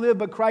longer I who live,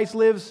 but Christ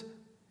lives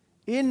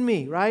in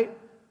me, right?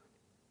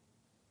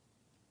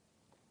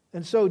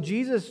 And so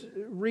Jesus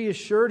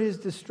reassured his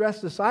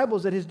distressed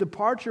disciples that his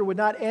departure would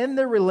not end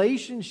their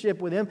relationship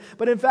with him,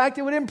 but in fact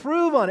it would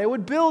improve on it, it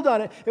would build on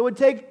it, it would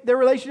take their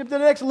relationship to the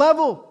next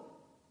level.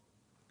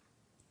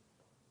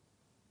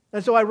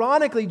 And so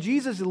ironically,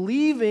 Jesus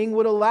leaving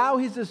would allow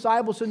his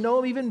disciples to know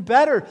him even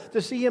better,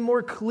 to see him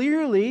more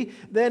clearly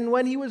than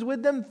when he was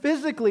with them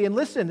physically. And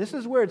listen, this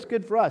is where it's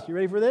good for us. You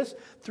ready for this?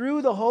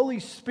 Through the Holy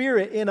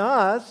Spirit in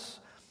us,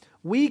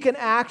 we can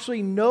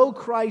actually know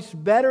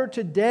Christ better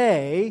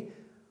today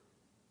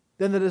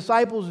than the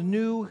disciples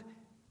knew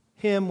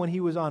him when he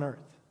was on earth.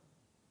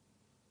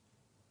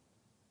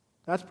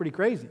 That's pretty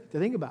crazy to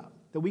think about.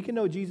 That we can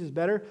know Jesus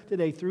better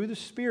today through the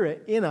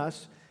Spirit in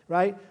us,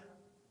 right,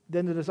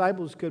 than the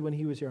disciples could when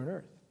he was here on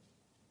earth.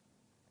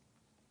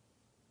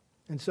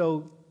 And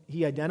so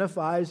he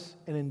identifies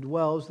and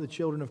indwells the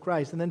children of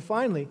Christ. And then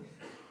finally,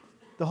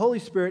 the Holy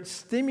Spirit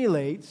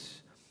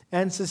stimulates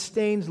and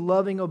sustains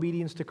loving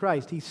obedience to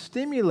Christ. He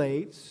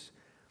stimulates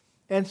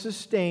and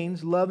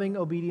sustains loving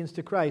obedience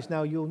to Christ.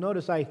 Now, you'll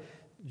notice I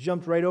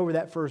jumped right over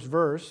that first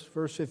verse,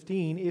 verse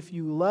 15. If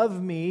you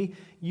love me,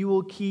 you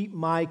will keep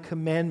my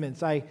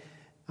commandments.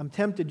 I'm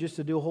tempted just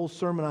to do a whole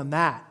sermon on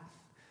that,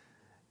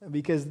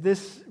 because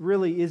this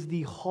really is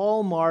the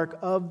hallmark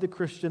of the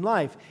Christian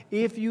life.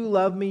 If you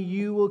love me,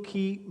 you will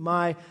keep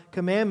my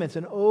commandments.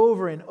 And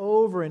over and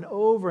over and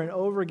over and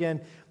over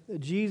again,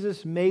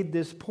 Jesus made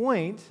this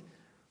point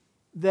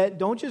that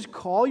don't just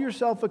call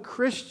yourself a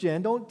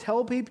Christian, don't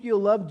tell people you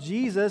love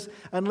Jesus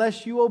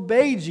unless you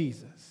obey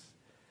Jesus.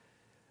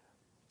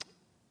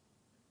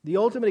 The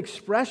ultimate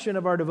expression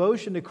of our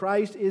devotion to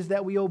Christ is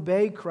that we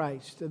obey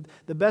Christ.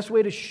 The best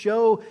way to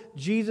show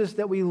Jesus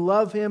that we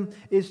love him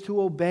is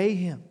to obey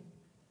him.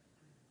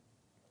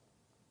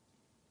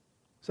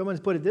 Someone's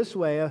put it this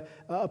way,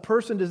 a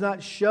person does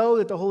not show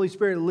that the Holy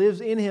Spirit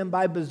lives in him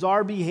by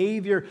bizarre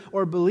behavior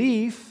or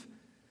belief,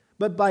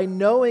 but by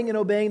knowing and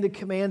obeying the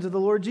commands of the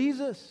Lord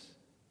Jesus.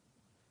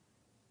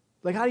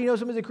 Like, how do you know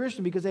someone's a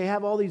Christian? Because they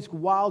have all these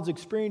wild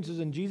experiences,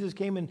 and Jesus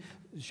came and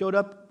showed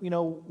up,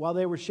 while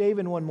they were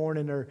shaving one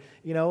morning, or,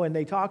 and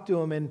they talked to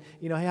him, and,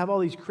 I have all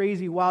these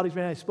crazy, wild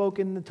experiences. I spoke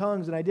in the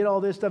tongues, and I did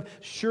all this stuff.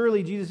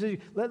 Surely Jesus is...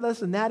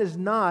 Listen, that is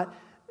not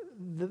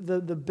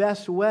the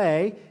best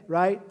way,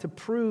 right, to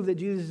prove that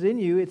Jesus is in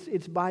you.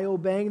 It's by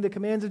obeying the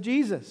commands of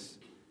Jesus.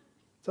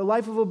 It's a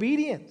life of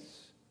obedience.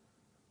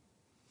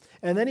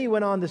 And then he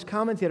went on, this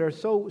commentator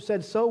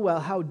said so well,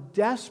 how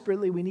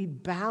desperately we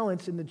need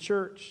balance in the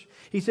church.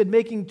 He said,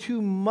 making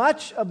too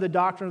much of the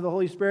doctrine of the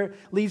Holy Spirit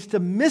leads to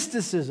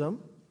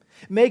mysticism.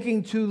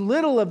 Making too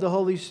little of the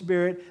Holy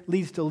Spirit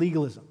leads to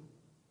legalism.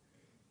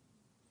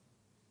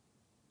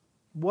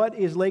 What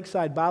is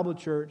Lakeside Bible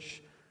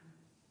Church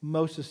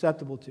most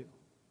susceptible to?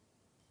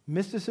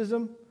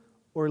 Mysticism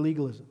or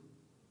legalism?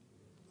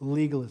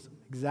 Legalism,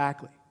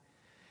 exactly.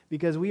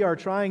 Because we are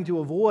trying to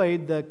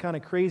avoid the kind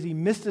of crazy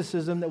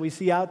mysticism that we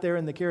see out there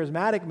in the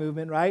charismatic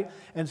movement, right?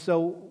 And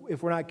so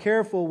if we're not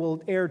careful,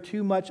 we'll err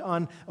too much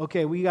on,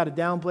 okay, we got to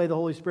downplay the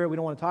Holy Spirit. We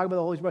don't want to talk about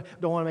the Holy Spirit.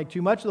 Don't want to make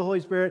too much of the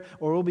Holy Spirit,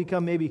 or we'll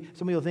become maybe,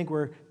 somebody will think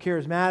we're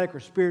charismatic or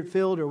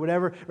spirit-filled or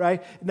whatever,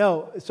 right?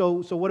 No,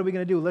 so what are we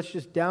going to do? Let's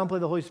just downplay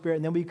the Holy Spirit,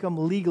 and then we become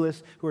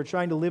legalists who are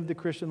trying to live the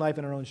Christian life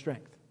in our own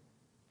strength.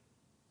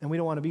 And we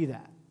don't want to be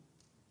that.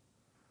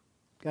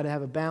 Got to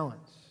have a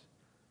balance.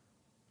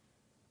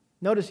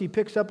 Notice he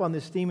picks up on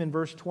this theme in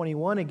verse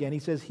 21 again. He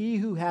says, "He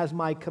who has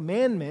my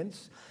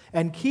commandments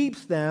and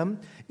keeps them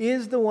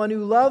is the one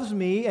who loves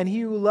me, and he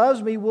who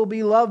loves me will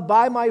be loved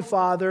by my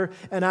Father,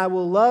 and I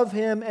will love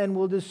him and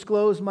will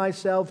disclose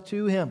myself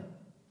to him."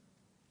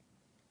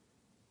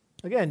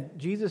 Again,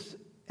 Jesus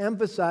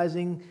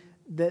emphasizing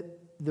that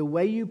the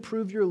way you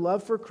prove your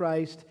love for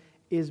Christ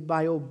is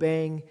by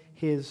obeying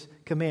his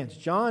commands.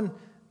 John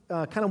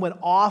kind of went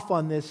off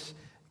on this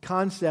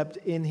concept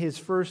in his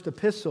first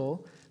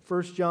epistle,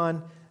 1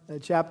 John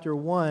chapter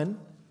 1,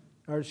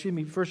 or excuse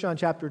me, 1 John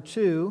chapter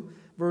 2,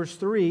 verse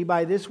 3,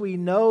 "By this we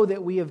know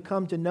that we have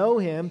come to know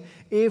him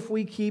if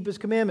we keep his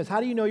commandments." How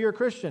do you know you're a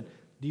Christian?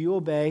 Do you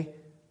obey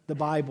the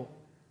Bible?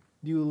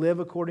 Do you live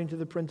according to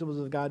the principles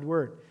of God's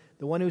Word?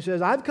 The one who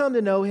says, "I've come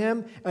to know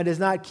him," and does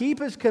not keep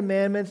his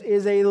commandments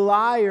is a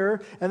liar,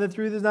 and the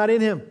truth is not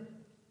in him.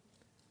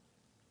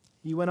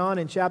 He went on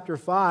in chapter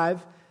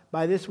 5,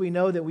 "By this we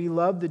know that we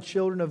love the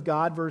children of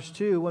God," verse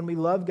 2, "when we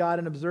love God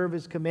and observe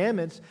his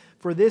commandments.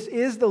 For this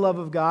is the love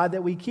of God,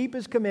 that we keep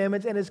his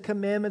commandments, and his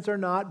commandments are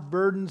not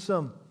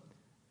burdensome."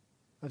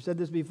 I've said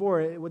this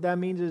before. What that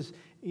means is,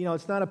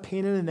 it's not a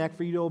pain in the neck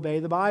for you to obey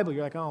the Bible.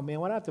 You're like, "Oh man,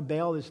 why do I have to obey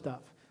all this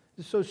stuff?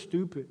 It's so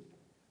stupid."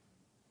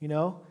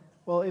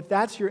 Well, if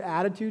that's your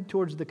attitude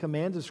towards the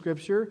commands of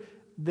Scripture,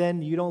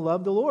 then you don't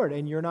love the Lord,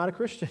 and you're not a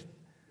Christian.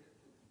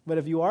 But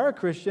if you are a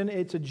Christian,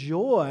 it's a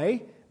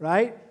joy,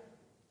 right,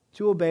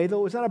 to obey,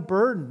 though it's not a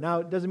burden. Now,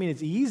 it doesn't mean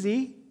it's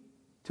easy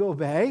to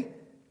obey,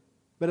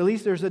 but at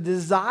least there's a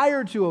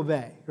desire to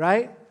obey,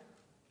 right?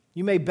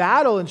 You may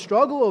battle and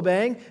struggle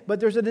obeying, but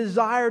there's a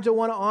desire to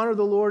want to honor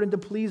the Lord and to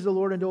please the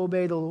Lord and to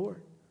obey the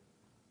Lord.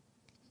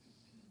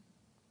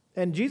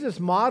 And Jesus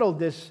modeled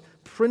this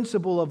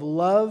principle of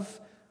love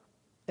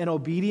and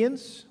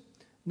obedience.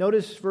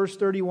 Notice verse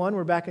 31,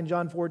 we're back in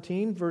John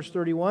 14, verse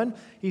 31.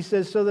 He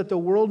says, "So that the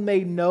world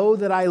may know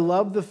that I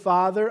love the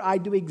Father, I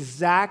do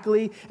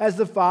exactly as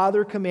the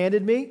Father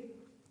commanded me."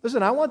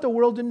 Listen, I want the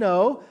world to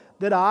know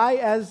that I,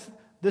 as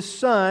the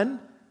Son,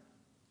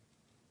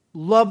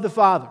 love the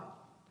Father.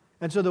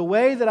 And so the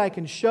way that I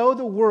can show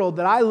the world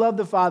that I love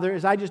the Father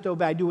is I just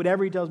obey. I do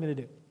whatever he tells me to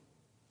do.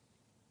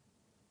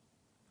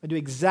 I do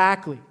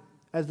exactly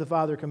as the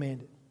Father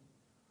commanded.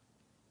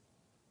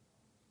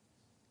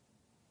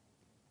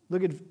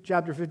 Look at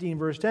chapter 15,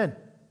 verse 10.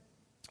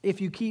 "If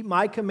you keep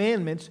my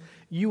commandments,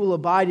 you will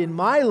abide in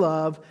my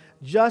love,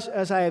 just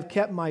as I have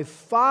kept my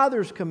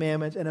Father's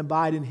commandments and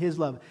abide in his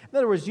love." In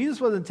other words, Jesus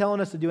wasn't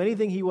telling us to do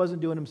anything he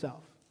wasn't doing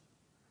himself.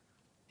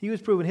 He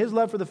was proving his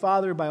love for the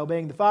Father by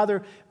obeying the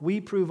Father.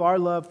 We prove our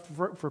love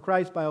for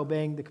Christ by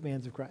obeying the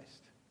commands of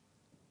Christ.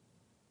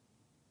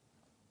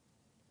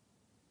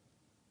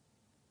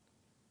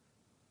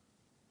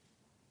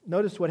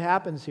 Notice what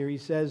happens here. He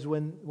says,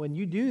 when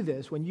you do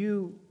this, when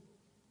you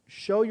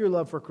show your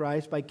love for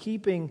Christ by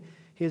keeping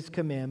his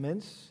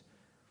commandments,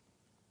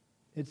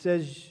 it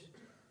says,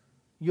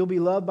 "You'll be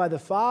loved by the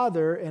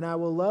Father, and I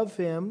will love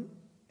him,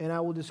 and I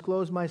will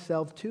disclose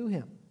myself to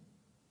him."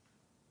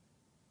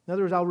 In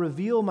other words, I'll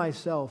reveal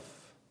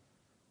myself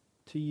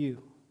to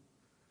you.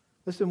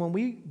 Listen, when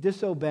we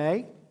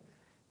disobey,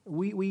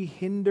 we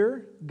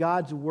hinder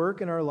God's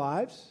work in our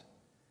lives.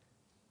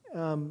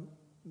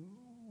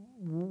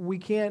 We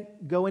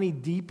can't go any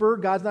deeper.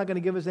 God's not going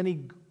to give us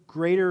any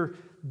greater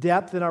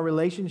depth in our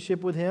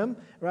relationship with him,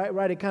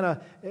 right?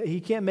 He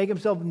can't make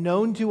himself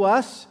known to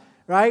us,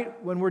 right?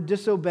 When we're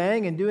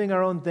disobeying and doing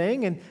our own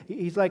thing, and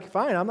he's like,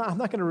 "Fine, I'm not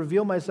going to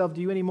reveal myself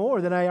to you any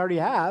more than I already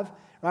have,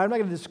 right? I'm not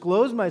going to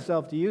disclose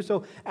myself to you."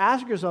 So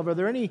ask yourself, are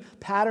there any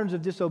patterns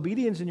of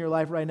disobedience in your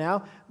life right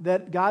now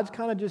that God's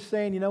kind of just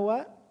saying, "You know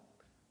what?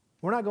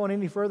 We're not going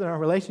any further in our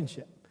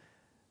relationship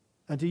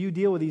until you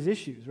deal with these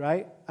issues,"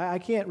 right? I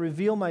can't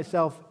reveal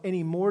myself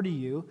any more to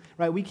you,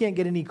 right? We can't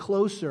get any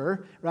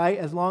closer, right,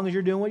 as long as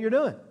you're doing what you're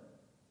doing.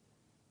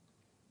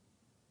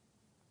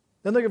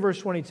 Then look at verse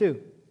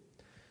 22.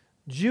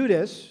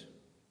 Judas,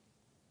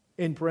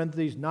 in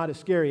parentheses, not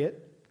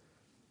Iscariot.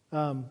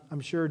 I'm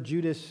sure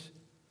Judas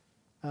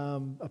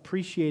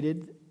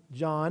appreciated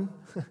John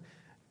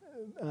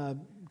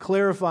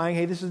clarifying,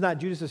 hey, this is not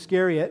Judas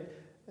Iscariot,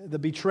 the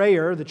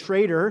betrayer, the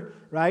traitor,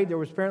 right? There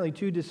was apparently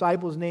two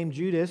disciples named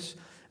Judas.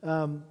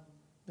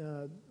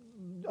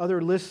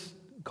 Other lists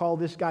call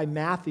this guy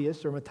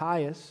Matthias or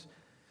Matthias.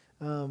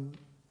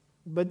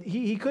 But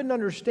he couldn't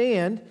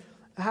understand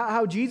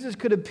how Jesus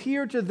could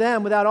appear to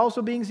them without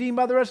also being seen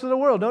by the rest of the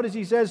world. Notice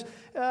he says,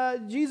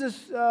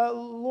 "Jesus,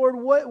 Lord,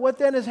 what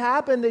then has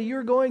happened that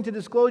you're going to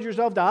disclose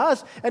yourself to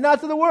us and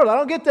not to the world?" I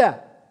don't get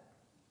that.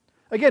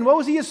 Again, what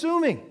was he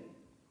assuming?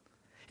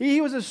 He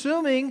was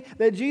assuming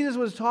that Jesus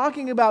was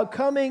talking about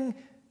coming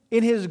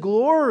in his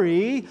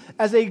glory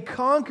as a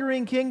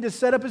conquering king to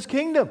set up his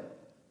kingdom.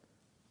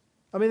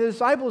 I mean, the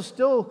disciples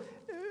still,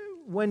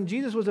 when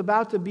Jesus was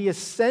about to be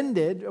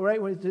ascended,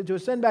 right, to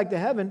ascend back to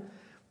heaven,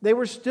 they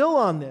were still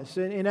on this.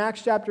 In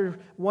Acts chapter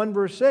 1,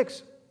 verse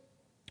 6,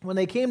 when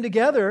they came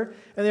together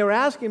and they were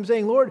asking him,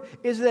 saying, "Lord,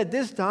 is it at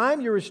this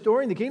time you're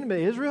restoring the kingdom of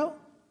Israel?"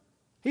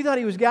 He thought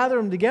he was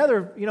gathering them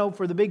together,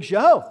 for the big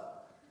show.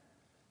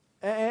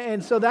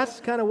 And so that's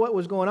kind of what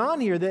was going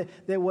on here,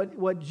 that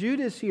what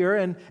Judas here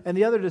and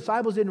the other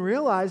disciples didn't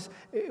realize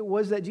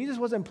was that Jesus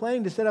wasn't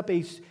planning to set up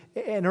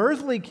an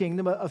earthly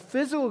kingdom, a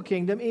physical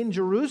kingdom in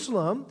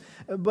Jerusalem,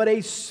 but a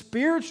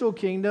spiritual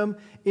kingdom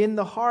in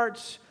the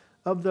hearts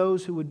of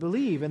those who would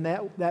believe. And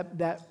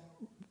that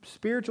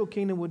spiritual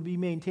kingdom would be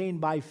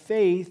maintained by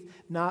faith,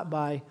 not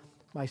by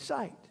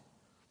sight.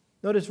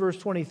 Notice verse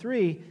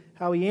 23,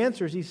 how he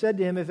answers. He said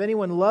to him, "If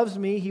anyone loves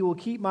me, he will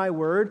keep my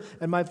word,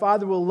 and my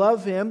Father will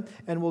love him,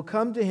 and will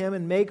come to him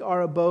and make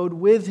our abode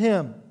with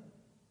him.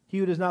 He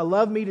who does not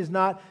love me does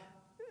not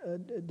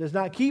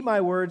keep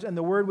my words, and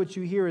the word which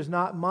you hear is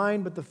not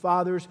mine, but the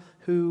Father's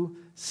who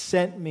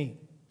sent me."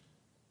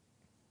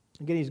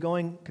 Again, he's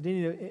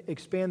continuing to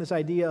expand this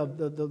idea of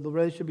the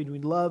relationship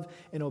between love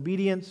and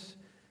obedience.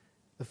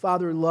 The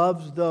Father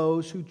loves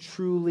those who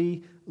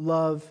truly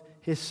love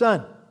His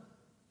Son.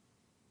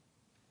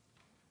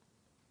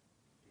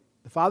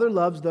 The Father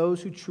loves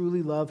those who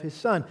truly love His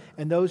Son.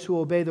 And those who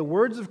obey the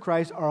words of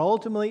Christ are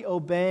ultimately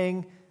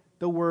obeying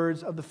the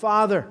words of the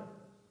Father.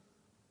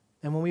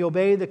 And when we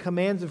obey the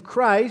commands of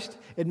Christ,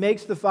 it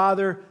makes the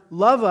Father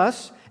love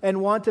us and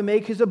want to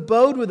make His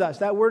abode with us.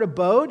 That word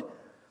abode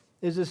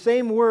is the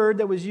same word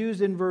that was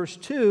used in verse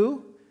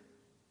 2.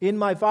 In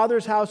my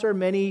Father's house are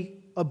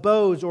many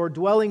abodes or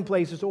dwelling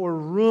places or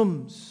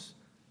rooms.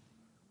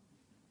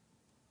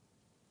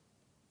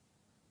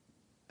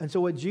 And so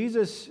what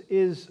Jesus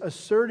is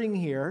asserting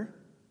here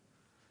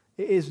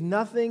is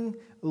nothing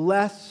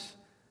less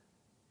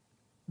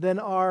than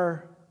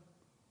our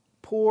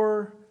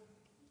poor,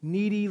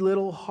 needy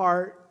little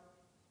heart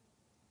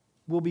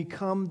will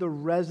become the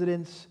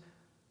residence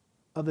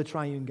of the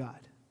triune God.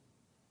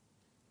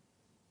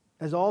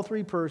 As all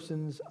three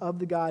persons of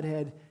the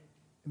Godhead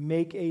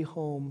make a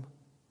home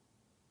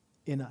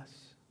in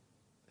us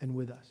and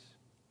with us.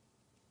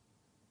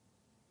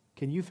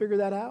 Can you figure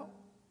that out?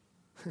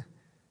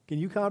 Can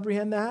you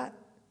comprehend that?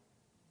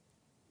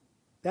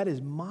 That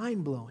is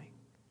mind-blowing.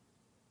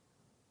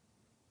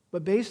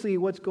 But basically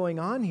what's going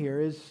on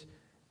here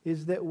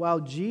is that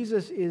while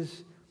Jesus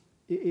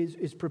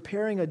is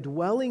preparing a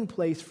dwelling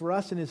place for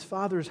us in His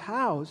Father's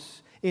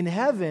house in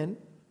heaven,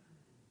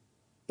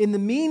 in the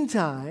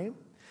meantime,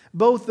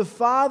 both the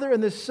Father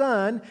and the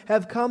Son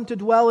have come to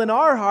dwell in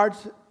our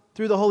hearts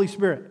through the Holy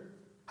Spirit.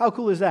 How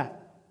cool is that?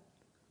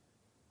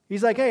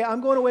 He's like, hey,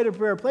 I'm going away to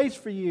prepare a place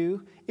for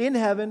you in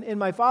heaven, in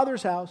my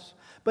Father's house.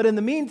 But in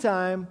the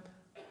meantime,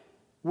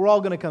 we're all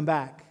going to come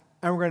back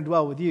and we're going to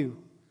dwell with you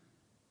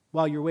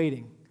while you're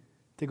waiting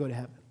to go to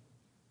heaven.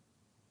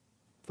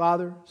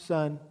 Father,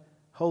 Son,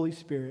 Holy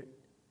Spirit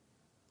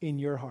in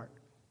your heart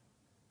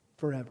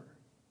forever.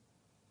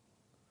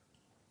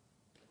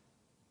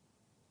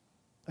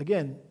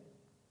 Again,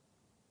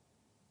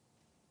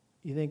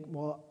 you think,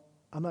 well,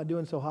 I'm not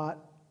doing so hot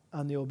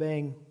on the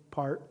obeying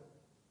part,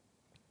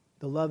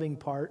 the loving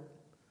part.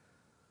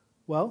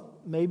 Well,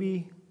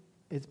 maybe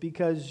it's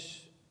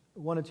because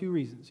one of two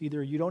reasons.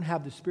 Either you don't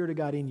have the Spirit of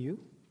God in you,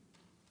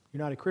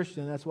 you're not a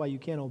Christian, that's why you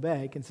can't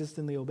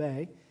consistently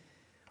obey,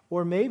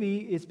 or maybe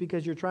it's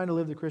because you're trying to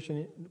live the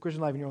Christian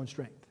life in your own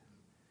strength.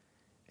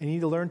 And you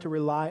need to learn to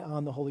rely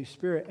on the Holy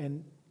Spirit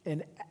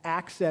and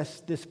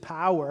access this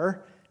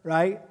power,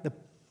 right? The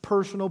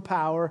personal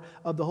power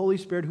of the Holy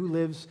Spirit who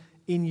lives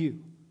in you.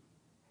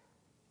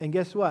 And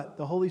guess what?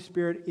 The Holy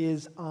Spirit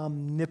is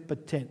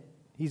omnipotent.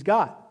 He's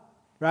God,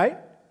 right?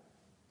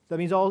 That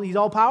means He's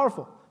all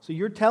powerful. So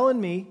you're telling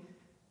me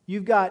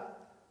you've got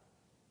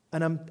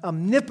an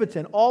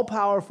omnipotent,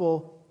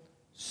 all-powerful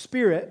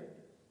Spirit,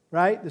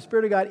 right? The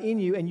Spirit of God in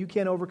you, and you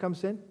can't overcome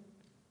sin?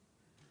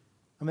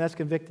 I mean, that's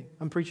convicting.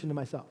 I'm preaching to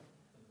myself,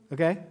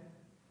 okay?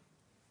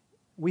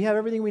 We have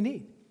everything we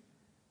need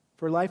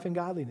for life and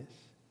godliness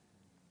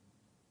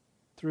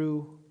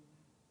through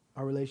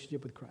our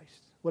relationship with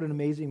Christ. What an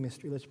amazing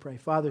mystery. Let's pray.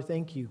 Father,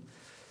 thank you.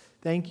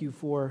 Thank you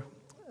for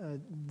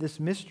this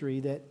mystery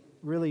that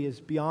really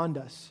is beyond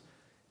us.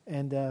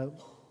 And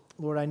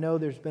Lord, I know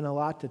there's been a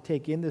lot to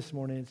take in this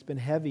morning. It's been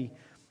heavy,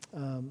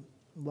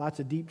 lots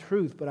of deep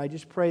truth, but I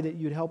just pray that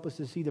you'd help us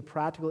to see the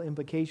practical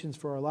implications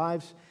for our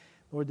lives.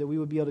 Lord, that we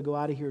would be able to go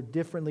out of here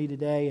differently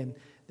today, and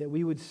that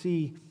we would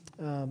see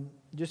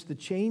just the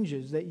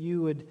changes that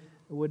you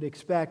would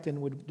expect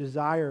and would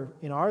desire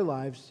in our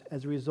lives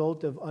as a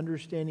result of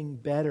understanding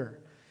better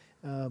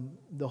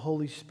the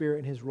Holy Spirit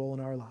and His role in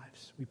our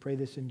lives. We pray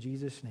this in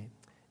Jesus' name.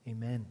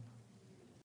 Amen.